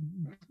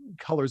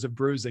colors of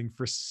bruising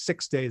for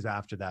 6 days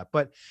after that.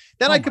 But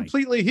then I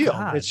completely healed.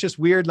 God. It's just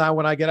weird now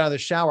when I get out of the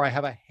shower, I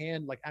have a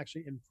hand like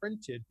actually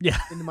imprinted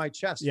into my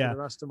chest for the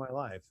rest of my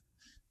life.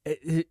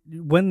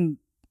 When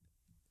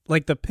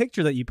like the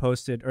picture that you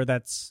posted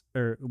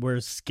or where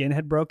his skin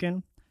had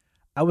broken,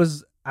 I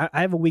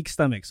have a weak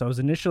stomach. So I was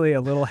initially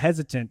a little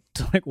hesitant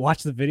to like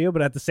watch the video,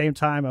 but at the same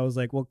time I was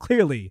like, well,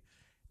 clearly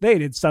they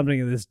did something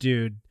to this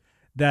dude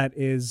that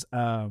is,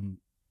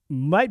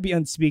 might be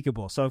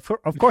unspeakable. So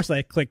of course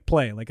I clicked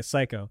play like a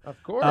psycho.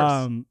 Of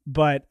course.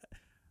 But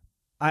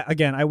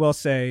I will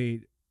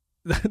say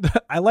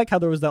I like how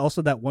there was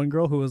also that one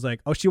girl who was like,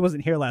 oh, she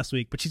wasn't here last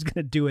week, but she's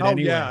going to do it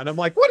anyway. Yeah. And I'm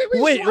like, what do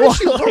you mean? Why is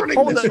she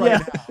learning this right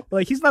now?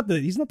 Like he's not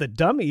the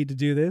dummy to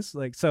do this.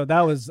 Like, so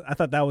I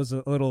thought that was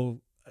a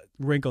little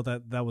wrinkle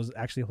that was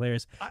actually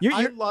hilarious.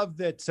 I love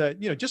that,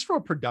 just from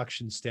a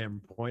production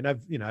standpoint,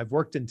 I've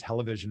worked in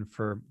television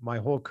for my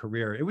whole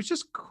career. It was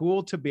just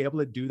cool to be able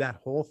to do that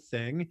whole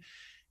thing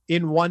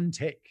in one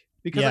take,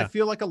 because I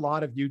feel like a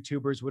lot of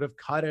YouTubers would have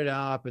cut it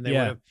up and they would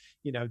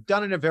have,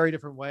 done it in a very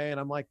different way. And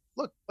I'm like,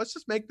 look, let's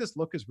just make this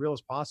look as real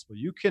as possible.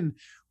 You can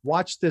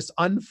watch this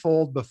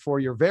unfold before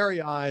your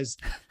very eyes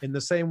in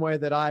the same way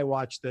that I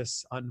watched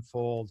this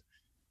unfold.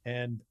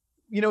 And,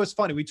 it's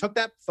funny. We took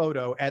that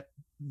photo at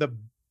the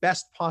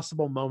best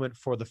possible moment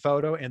for the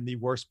photo and the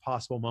worst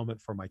possible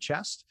moment for my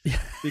chest,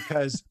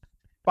 because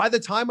by the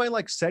time I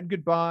said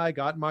goodbye,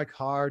 got in my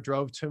car,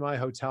 drove to my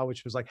hotel,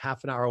 which was like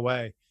half an hour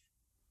away,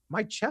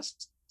 my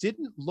chest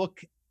didn't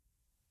look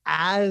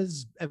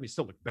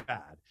still looked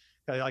bad.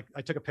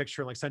 I took a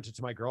picture and sent it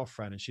to my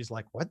girlfriend, and she's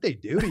like, what'd they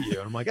do to you?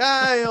 And I'm like,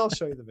 I'll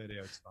show you the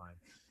video. It's fine.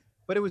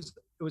 But it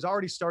was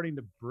already starting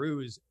to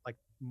bruise,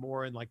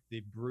 more in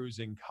the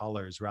bruising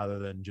colors rather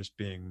than just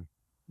being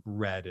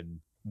red and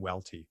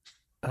welty.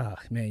 Oh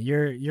man,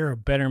 you're a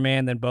better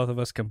man than both of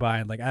us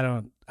combined.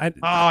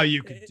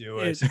 You could do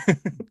it.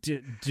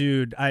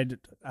 Dude.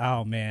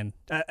 Oh man,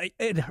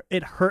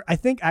 it hurt. I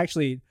think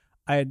actually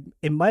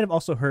it might have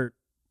also hurt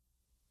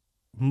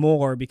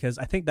more because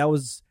I think that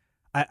was,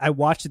 I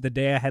watched it the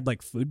day I had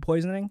food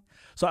poisoning.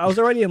 So I was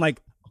already in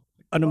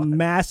a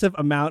massive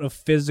amount of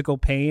physical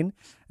pain.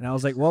 And I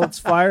was like, well, let's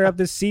fire up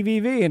this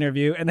CVV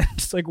interview. And then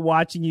just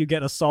watching you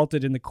get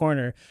assaulted in the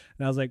corner.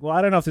 And I was like, well,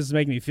 I don't know if this is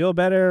making me feel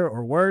better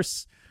or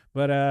worse,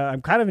 but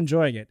I'm kind of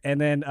enjoying it.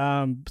 And then,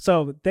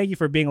 so thank you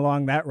for being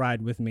along that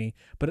ride with me.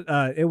 But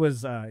it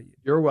was,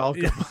 you're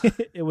welcome.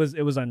 It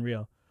was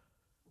unreal.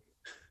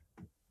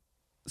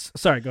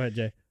 Sorry, go ahead,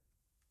 Jay.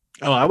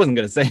 Oh, I wasn't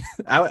going to say,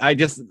 I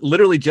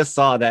literally just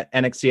saw that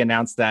NXT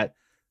announced that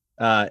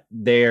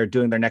they're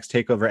doing their next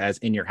takeover as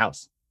In Your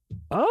House.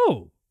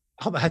 Oh,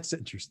 that's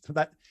interesting.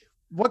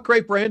 What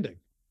great branding.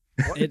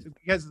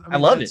 Because I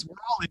loved it. We're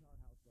all in our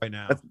house right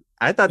now.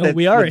 I thought that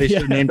we are. they should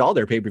have named all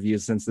their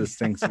pay-per-views since this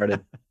thing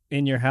started.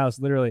 in your house,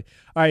 literally.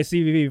 All right,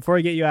 CVV, before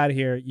I get you out of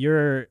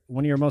here,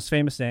 one of your most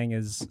famous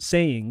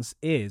sayings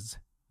is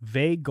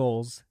vague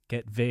goals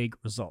get vague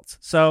results.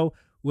 So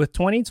with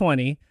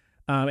 2020,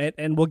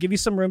 and we'll give you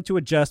some room to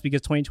adjust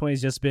because 2020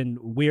 has just been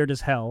weird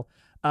as hell.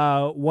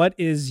 What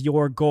is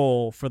your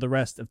goal for the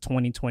rest of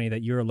 2020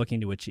 that you're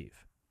looking to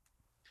achieve?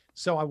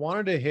 So I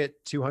wanted to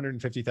hit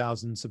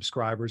 250,000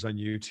 subscribers on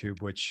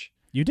YouTube, which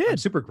you did. I'm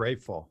super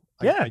grateful.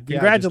 Yeah,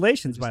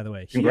 congratulations, by the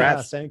way.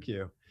 Congrats. Yeah, thank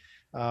you.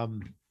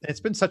 It's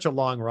been such a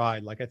long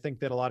ride. Like, I think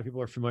that a lot of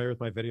people are familiar with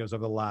my videos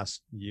over the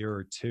last year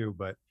or two,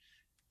 but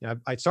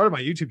I started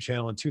my YouTube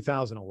channel in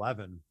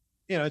 2011.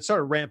 It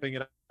started ramping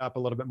it up a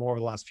little bit more over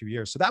the last few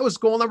years. So that was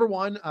goal number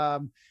one.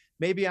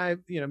 Maybe I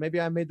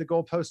made the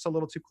goalposts a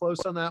little too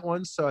close on that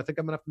one. So I think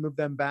I'm gonna have to move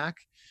them back.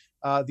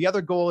 The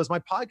other goal is my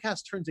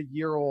podcast turns a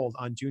year old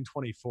on June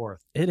 24th.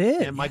 It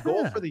is. And my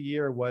goal for the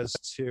year was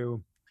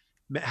to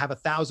have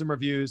 1,000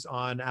 reviews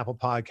on Apple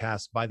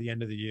Podcasts by the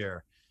end of the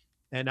year.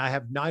 And I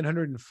have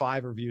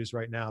 905 reviews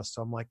right now.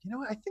 So I'm like,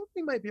 I think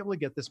we might be able to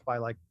get this by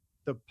like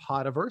the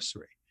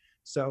podiversary.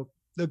 So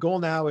the goal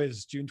now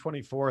is June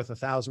 24th,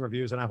 1,000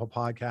 reviews on Apple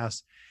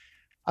Podcasts.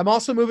 I'm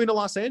also moving to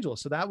Los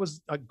Angeles. So that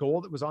was a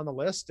goal that was on the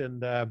list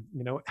and,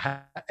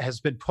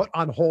 has been put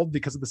on hold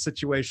because of the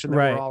situation that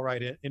we're all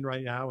in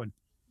right now and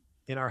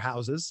in our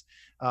houses.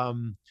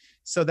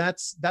 So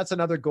that's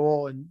another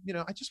goal. And,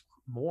 I just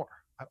want more.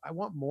 I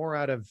want more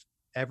out of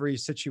every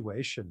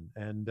situation.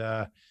 And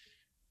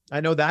I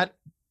know that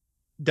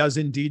does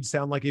indeed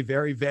sound like a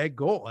very vague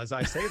goal as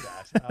I say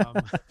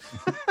that.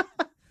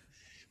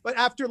 But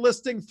after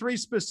listing 3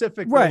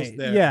 specific goals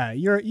there, yeah,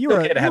 you're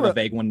okay to have a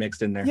vague one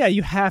mixed in there. Yeah,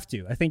 you have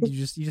to. I think you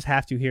just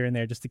have to here and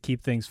there just to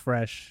keep things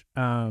fresh.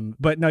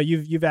 But no,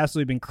 you've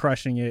absolutely been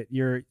crushing it.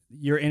 Your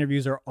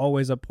interviews are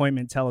always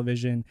appointment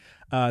television.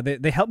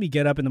 They help me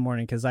get up in the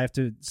morning because I have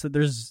to. So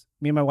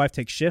me and my wife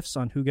take shifts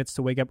on who gets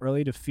to wake up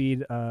early to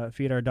feed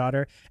our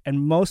daughter, and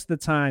most of the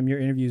time your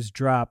interviews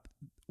drop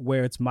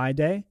where it's my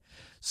day.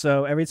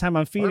 So every time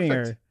I'm feeding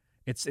her,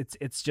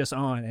 it's just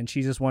on, and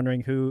she's just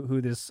wondering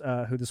who this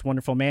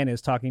wonderful man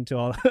is talking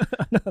to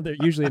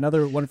usually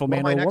another wonderful man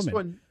or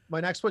woman. My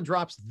next one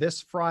drops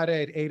this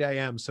Friday at 8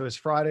 a.m. So is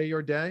Friday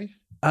your day?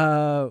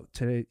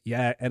 Today,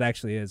 yeah, it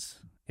actually is.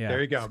 Yeah,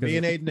 there you go. Me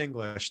and Aiden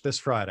English this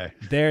Friday.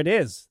 There it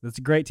is. That's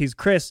a great tease,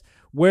 Chris.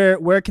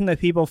 Where can the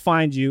people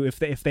find you if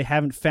they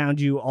haven't found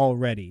you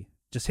already?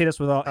 Just hit us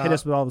with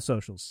all the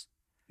socials.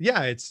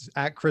 Yeah, it's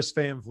at Chris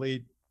Van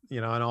Vliet,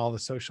 on all the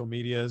social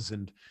medias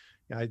and.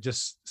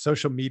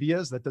 Social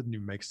medias, that doesn't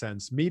even make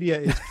sense. Media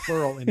is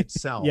plural in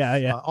itself.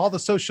 Yeah. All the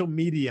social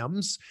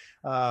mediums.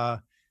 And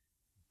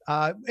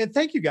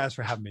thank you guys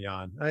for having me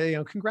on.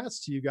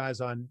 Congrats to you guys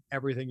on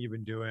everything you've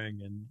been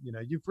doing. And,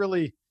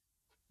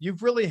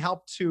 you've really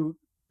helped to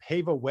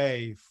pave a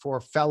way for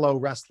fellow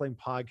wrestling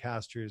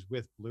podcasters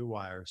with Blue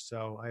Wire.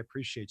 So I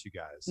appreciate you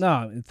guys.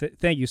 No,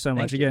 thank you so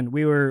much. Again,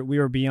 we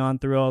were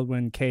beyond thrilled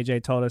when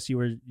KJ told us you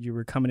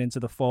were coming into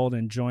the fold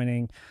and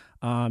joining.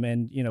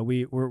 And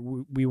we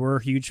were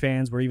huge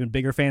fans. We're even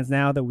bigger fans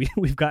now that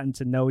we've gotten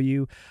to know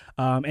you.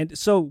 And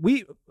so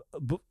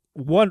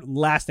one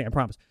last thing, I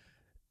promise,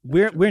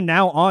 we're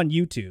now on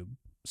YouTube.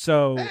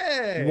 So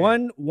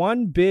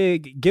one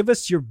big, give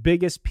us your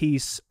biggest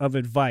piece of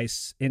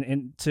advice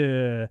in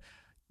to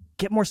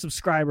get more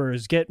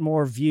subscribers, get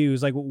more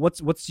views. Like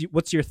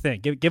what's your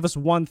thing? Give us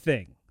one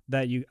thing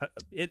that you,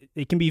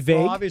 it can be vague.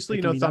 Well, obviously,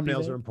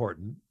 thumbnails are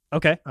important.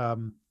 Okay.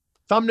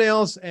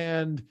 Thumbnails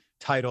and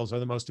titles are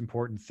the most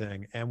important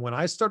thing. And when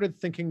I started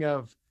thinking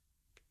of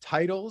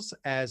titles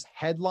as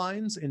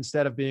headlines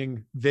instead of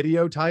being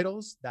video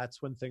titles,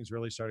 that's when things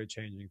really started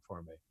changing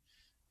for me.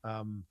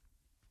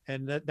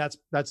 And that's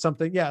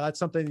something, that's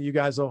something that you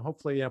guys will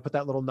hopefully put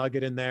that little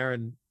nugget in there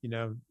and,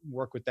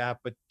 work with that.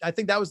 But I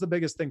think that was the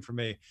biggest thing for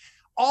me.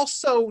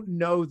 Also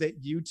know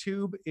that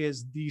YouTube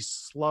is the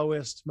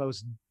slowest,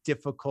 most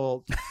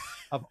difficult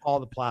of all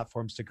the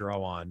platforms to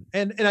grow on.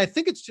 And I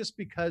think it's just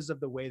because of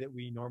the way that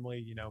we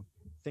normally,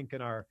 think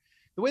the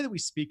way that we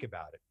speak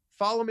about it.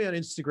 Follow me on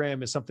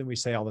Instagram is something we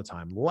say all the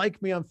time.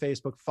 Like me on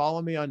Facebook,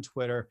 follow me on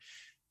Twitter.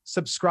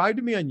 Subscribe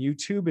to me on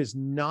YouTube is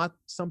not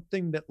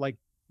something that like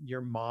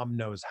your mom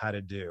knows how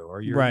to do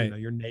or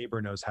your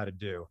neighbor knows how to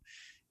do.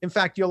 In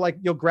fact,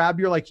 you'll grab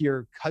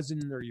your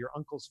cousin or your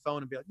uncle's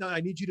phone and be like, no, I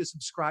need you to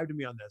subscribe to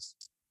me on this.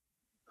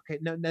 Okay.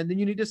 Now, then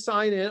you need to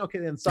sign in. Okay.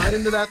 Then sign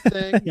into that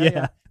thing.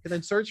 Yeah. And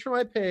then search for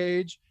my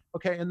page.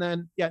 Okay. And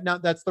then, now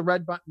that's the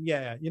red button.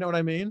 Yeah. You know what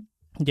I mean?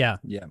 Yeah.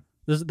 Yeah.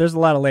 There's a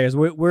lot of layers.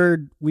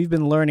 We've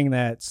been learning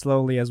that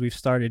slowly as we've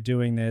started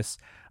doing this.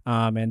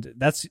 And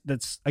that's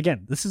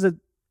again, this is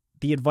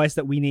the advice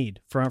that we need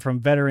from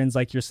veterans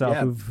like yourself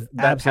who've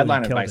that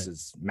headline advice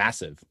is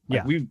massive.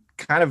 Like, we've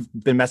kind of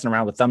been messing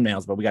around with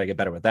thumbnails, but we got to get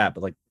better with that.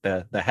 But like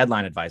the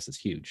headline advice is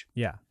huge.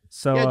 Yeah.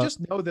 So just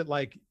know that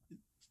like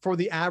for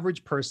the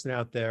average person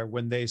out there,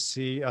 when they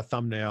see a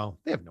thumbnail,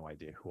 they have no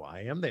idea who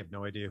I am. They have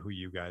no idea who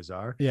you guys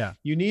are. Yeah.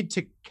 You need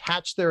to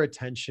catch their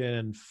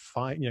attention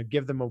and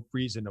give them a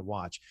reason to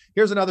watch.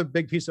 Here's another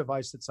big piece of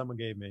advice that someone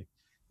gave me.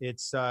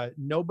 It's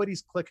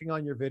nobody's clicking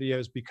on your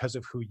videos because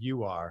of who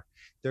you are.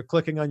 They're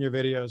clicking on your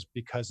videos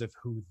because of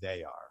who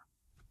they are.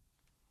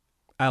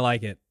 I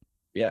like it.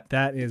 Yeah.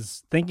 That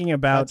is thinking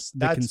about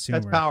the consumer.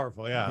 That's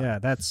powerful. Yeah. Yeah.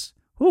 That's,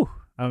 whew.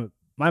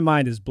 My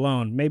mind is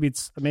blown. Maybe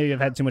I've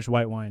had too much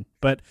white wine,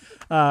 but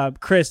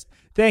Chris,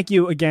 thank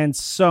you again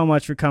so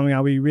much for coming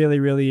on. We really,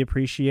 really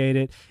appreciate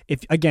it.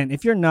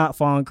 If you're not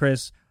following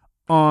Chris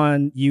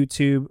on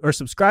YouTube or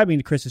subscribing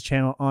to Chris's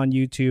channel on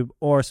YouTube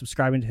or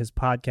subscribing to his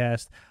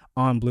podcast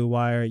on Blue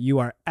Wire, you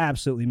are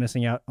absolutely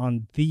missing out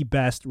on the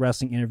best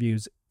wrestling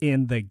interviews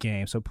in the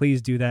game. So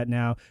please do that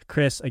now.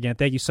 Chris, again,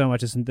 thank you so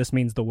much. This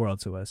means the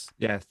world to us.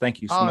 Yeah,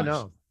 thank you so much.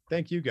 No,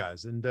 thank you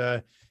guys,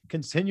 and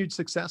continued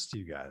success to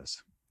you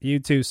guys. You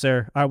too,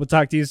 sir. All right, we'll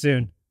talk to you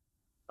soon.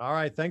 All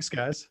right, thanks,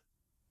 guys.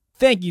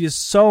 Thank you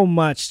so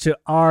much to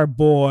our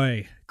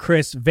boy,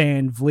 Chris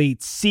Van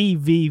Vliet,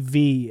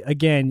 CVV.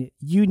 Again,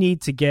 you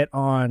need to get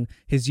on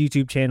his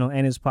YouTube channel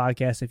and his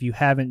podcast if you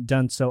haven't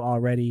done so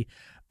already.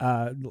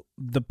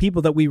 The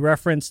people that we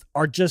referenced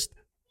are just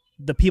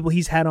the people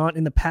he's had on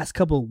in the past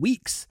couple of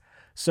weeks.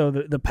 So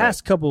the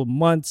past couple of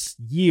months,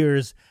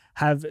 years,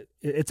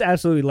 it's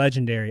absolutely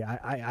legendary.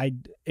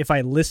 If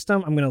I list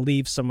them, I'm going to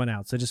leave someone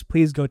out. So just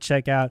please go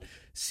check out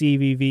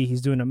CVV.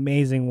 He's doing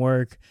amazing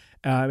work.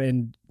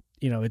 And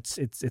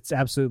it's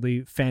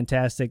absolutely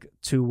fantastic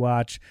to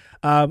watch.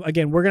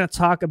 Again, we're going to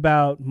talk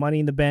about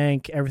Money in the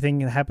Bank, everything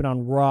that happened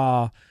on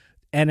Raw,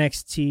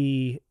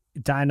 NXT,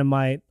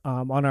 Dynamite,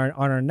 on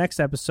our next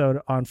episode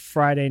on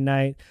Friday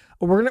night.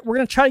 We're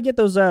gonna try to get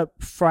those up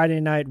Friday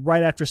night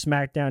right after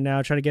SmackDown.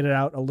 Now, try to get it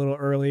out a little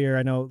earlier.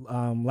 I know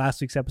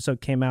last week's episode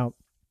came out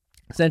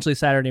essentially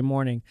Saturday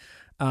morning,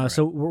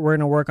 so we're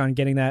gonna work on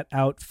getting that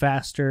out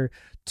faster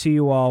to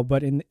you all.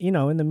 But in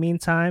the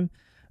meantime,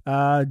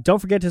 don't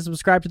forget to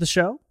subscribe to the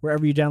show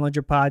wherever you download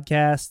your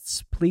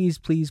podcasts.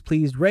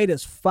 Please rate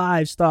us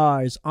 5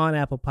 stars on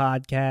Apple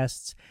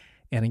Podcasts.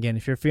 And again,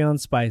 if you're feeling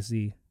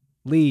spicy,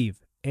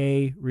 leave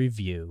a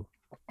review.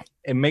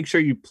 And make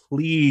sure you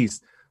please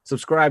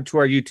subscribe to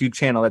our YouTube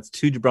channel. That's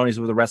Two Jabronis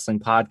with a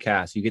Wrestling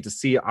Podcast. You get to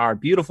see our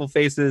beautiful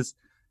faces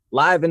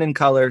live and in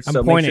color.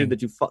 So make sure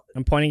that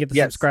I'm pointing at the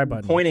subscribe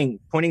button.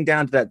 Pointing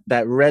down to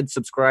that red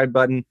subscribe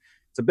button.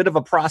 It's a bit of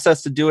a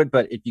process to do it,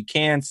 but if you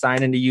can,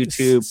 sign into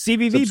YouTube,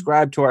 CVV,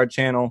 subscribe to our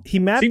channel.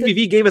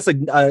 CVV gave us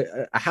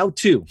a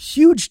how-to.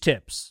 Huge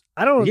tips.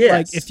 I don't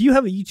like if you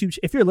have a YouTube,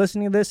 if you're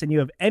listening to this and you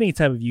have any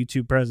type of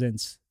YouTube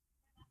presence,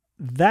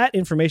 that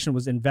information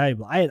was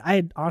invaluable.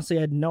 I honestly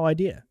had no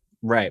idea.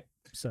 Right.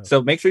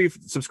 So make sure you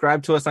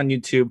subscribe to us on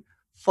YouTube.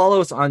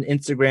 Follow us on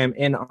Instagram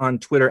and on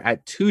Twitter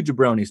at Two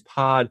Jabronis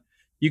Pod.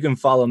 You can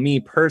follow me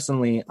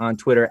personally on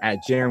Twitter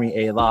at Jeremy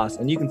A. Loss,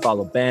 and you can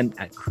follow Ben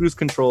at Cruise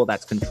Control.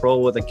 That's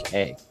control with a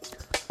K.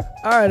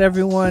 All right,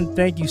 everyone.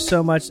 Thank you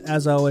so much,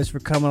 as always, for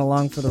coming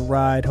along for the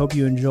ride. Hope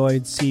you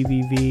enjoyed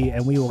CVV,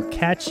 and we will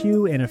catch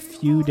you in a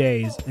few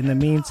days. In the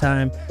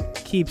meantime,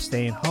 keep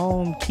staying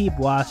home. Keep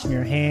washing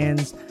your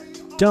hands.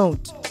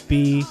 Don't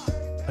be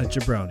a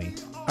jabroni.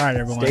 All right,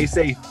 everyone. Stay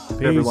safe,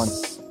 everyone.